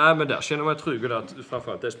 nej, men där känner jag mig trygg. Och där,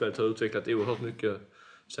 framförallt det spelet har utvecklat oerhört mycket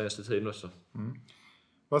senaste tiden också.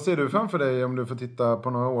 Vad ser du framför dig om du får titta på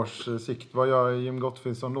några års sikt? Vad gör Jim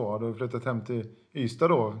Gottfridsson då? Har du flyttat hem till Ystad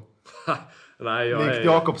då? Nej, Likt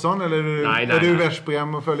Jakobsson eller är du i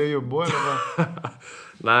Värsbrem och följer Jobbo?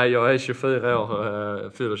 Nej, jag är 24 år,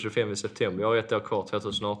 fyller 25 i september. Jag har 1 år kvar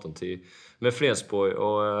 2018 med Flensburg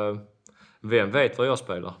och vem vet vad jag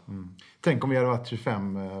spelar. Tänk om vi hade varit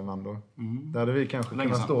 25, Vando. Där hade vi kanske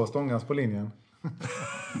kunnat stå och stångas på linjen.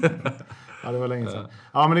 Ja, det var länge sedan.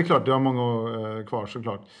 Ja, men det är klart, det har många år kvar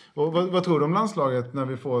såklart. Och vad tror du om landslaget när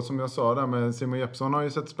vi får, som jag sa där med Simon Jeppsson har ju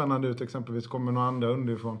sett spännande ut exempelvis, kommer några andra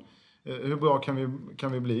underifrån. Hur bra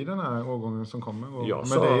kan vi bli den här årgången som kommer? Och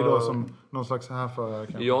med dig då som någon slags härförare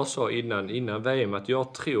kanske? Jag sa innan VM att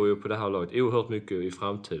jag tror ju på det här laget oerhört mycket i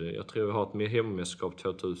framtiden. Jag tror vi har ett hemmästerskap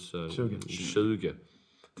 2020.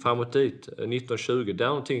 Framåt dit, 1920, där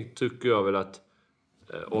någonting tycker jag väl att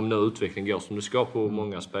om nu utvecklingen går som det ska på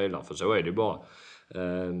många spelare, för så är det bara.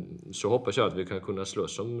 Så hoppas jag att vi kan kunna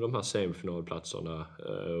slåss om de här semifinalplatserna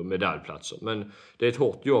och medaljplatser. Men det är ett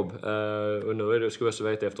hårt jobb och nu är det, ska vi så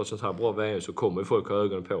veta, efter ett sånt här bra VM så kommer folk ha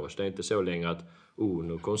ögonen på oss. Det är inte så länge att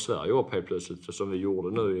nu kom Sverige upp helt plötsligt som vi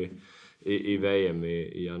gjorde nu i VM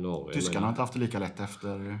i januari. Tyskarna har inte haft det lika lätt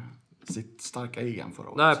efter sitt starka EM förra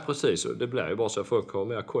året. Nej, precis. Och det blir ju bara så att folk har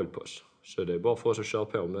mer koll på oss. Så det är bara för oss att köra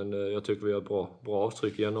på. Men jag tycker vi har ett bra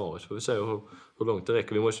avtryck i januari. Så får vi se hur långt det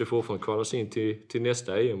räcker. Vi måste ju fortfarande kvala oss in till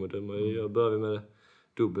nästa EM. Och då börjar vi med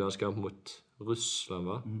dubbellandskamp mot Ryssland,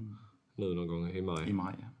 va? Nu någon gång i maj. I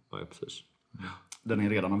maj. Ja, precis. Den är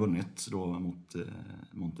redan har vunnit då mot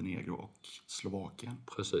Montenegro och Slovakien.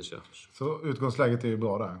 Precis, ja. Så utgångsläget är ju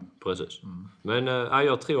bra där. Precis. Men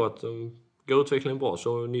jag tror att går utvecklingen bra,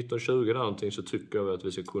 så 1920 där någonting, så tycker jag att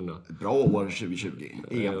vi ska kunna. Bra år 2020.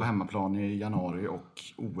 EM på hemmaplan i januari och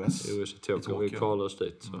OS i Tokyo. Vi kvalar oss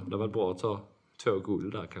dit. Så det var bra att ta 2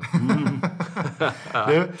 guld där kanske.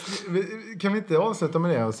 Kan vi inte avsluta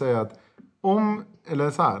med det och säga att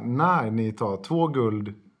när ni tar 2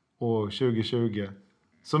 guld år 2020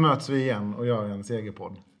 så möts vi igen och gör en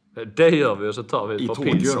segerpodd. Det gör vi, och så tar vi ett par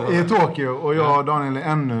pilsar. I Tokyo, och jag och Daniel är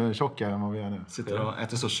ännu tjockare än vad vi är nu. Sitter och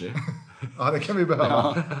äter sushi. Ja, det kan vi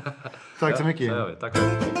behöva. Tack så mycket. Så tack så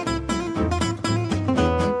mycket.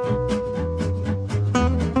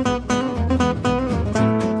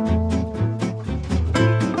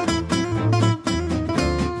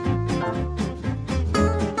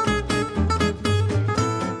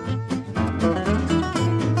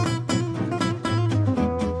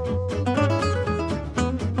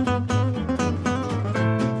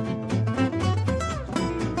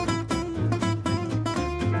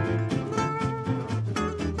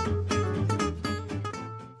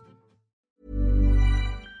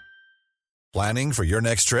 Planning for your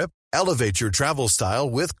next trip? Elevate your travel style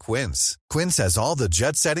with Quince. Quince has all the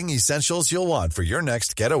jet-setting essentials you'll want for your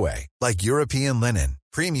next getaway, like European linen,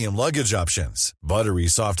 premium luggage options, buttery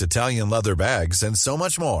soft Italian leather bags, and so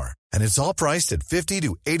much more. And it's all priced at 50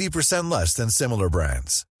 to 80% less than similar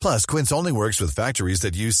brands. Plus, Quince only works with factories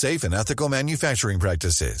that use safe and ethical manufacturing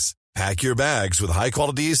practices. Pack your bags with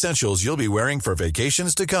high-quality essentials you'll be wearing for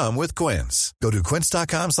vacations to come with Quince. Go to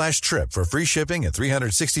quince.com/trip for free shipping and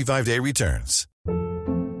 365-day returns.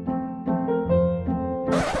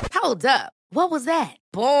 Hold up. What was that?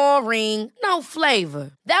 Boring. No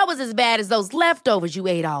flavor. That was as bad as those leftovers you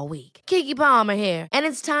ate all week. Keke Palmer here, and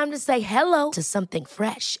it's time to say hello to something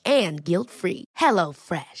fresh and guilt-free. Hello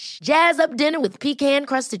Fresh. Jazz up dinner with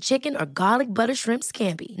pecan-crusted chicken or garlic butter shrimp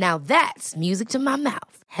scampi. Now that's music to my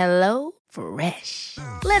mouth. Hello Fresh.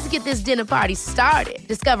 Let's get this dinner party started.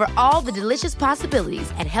 Discover all the delicious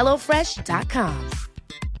possibilities at hellofresh.com.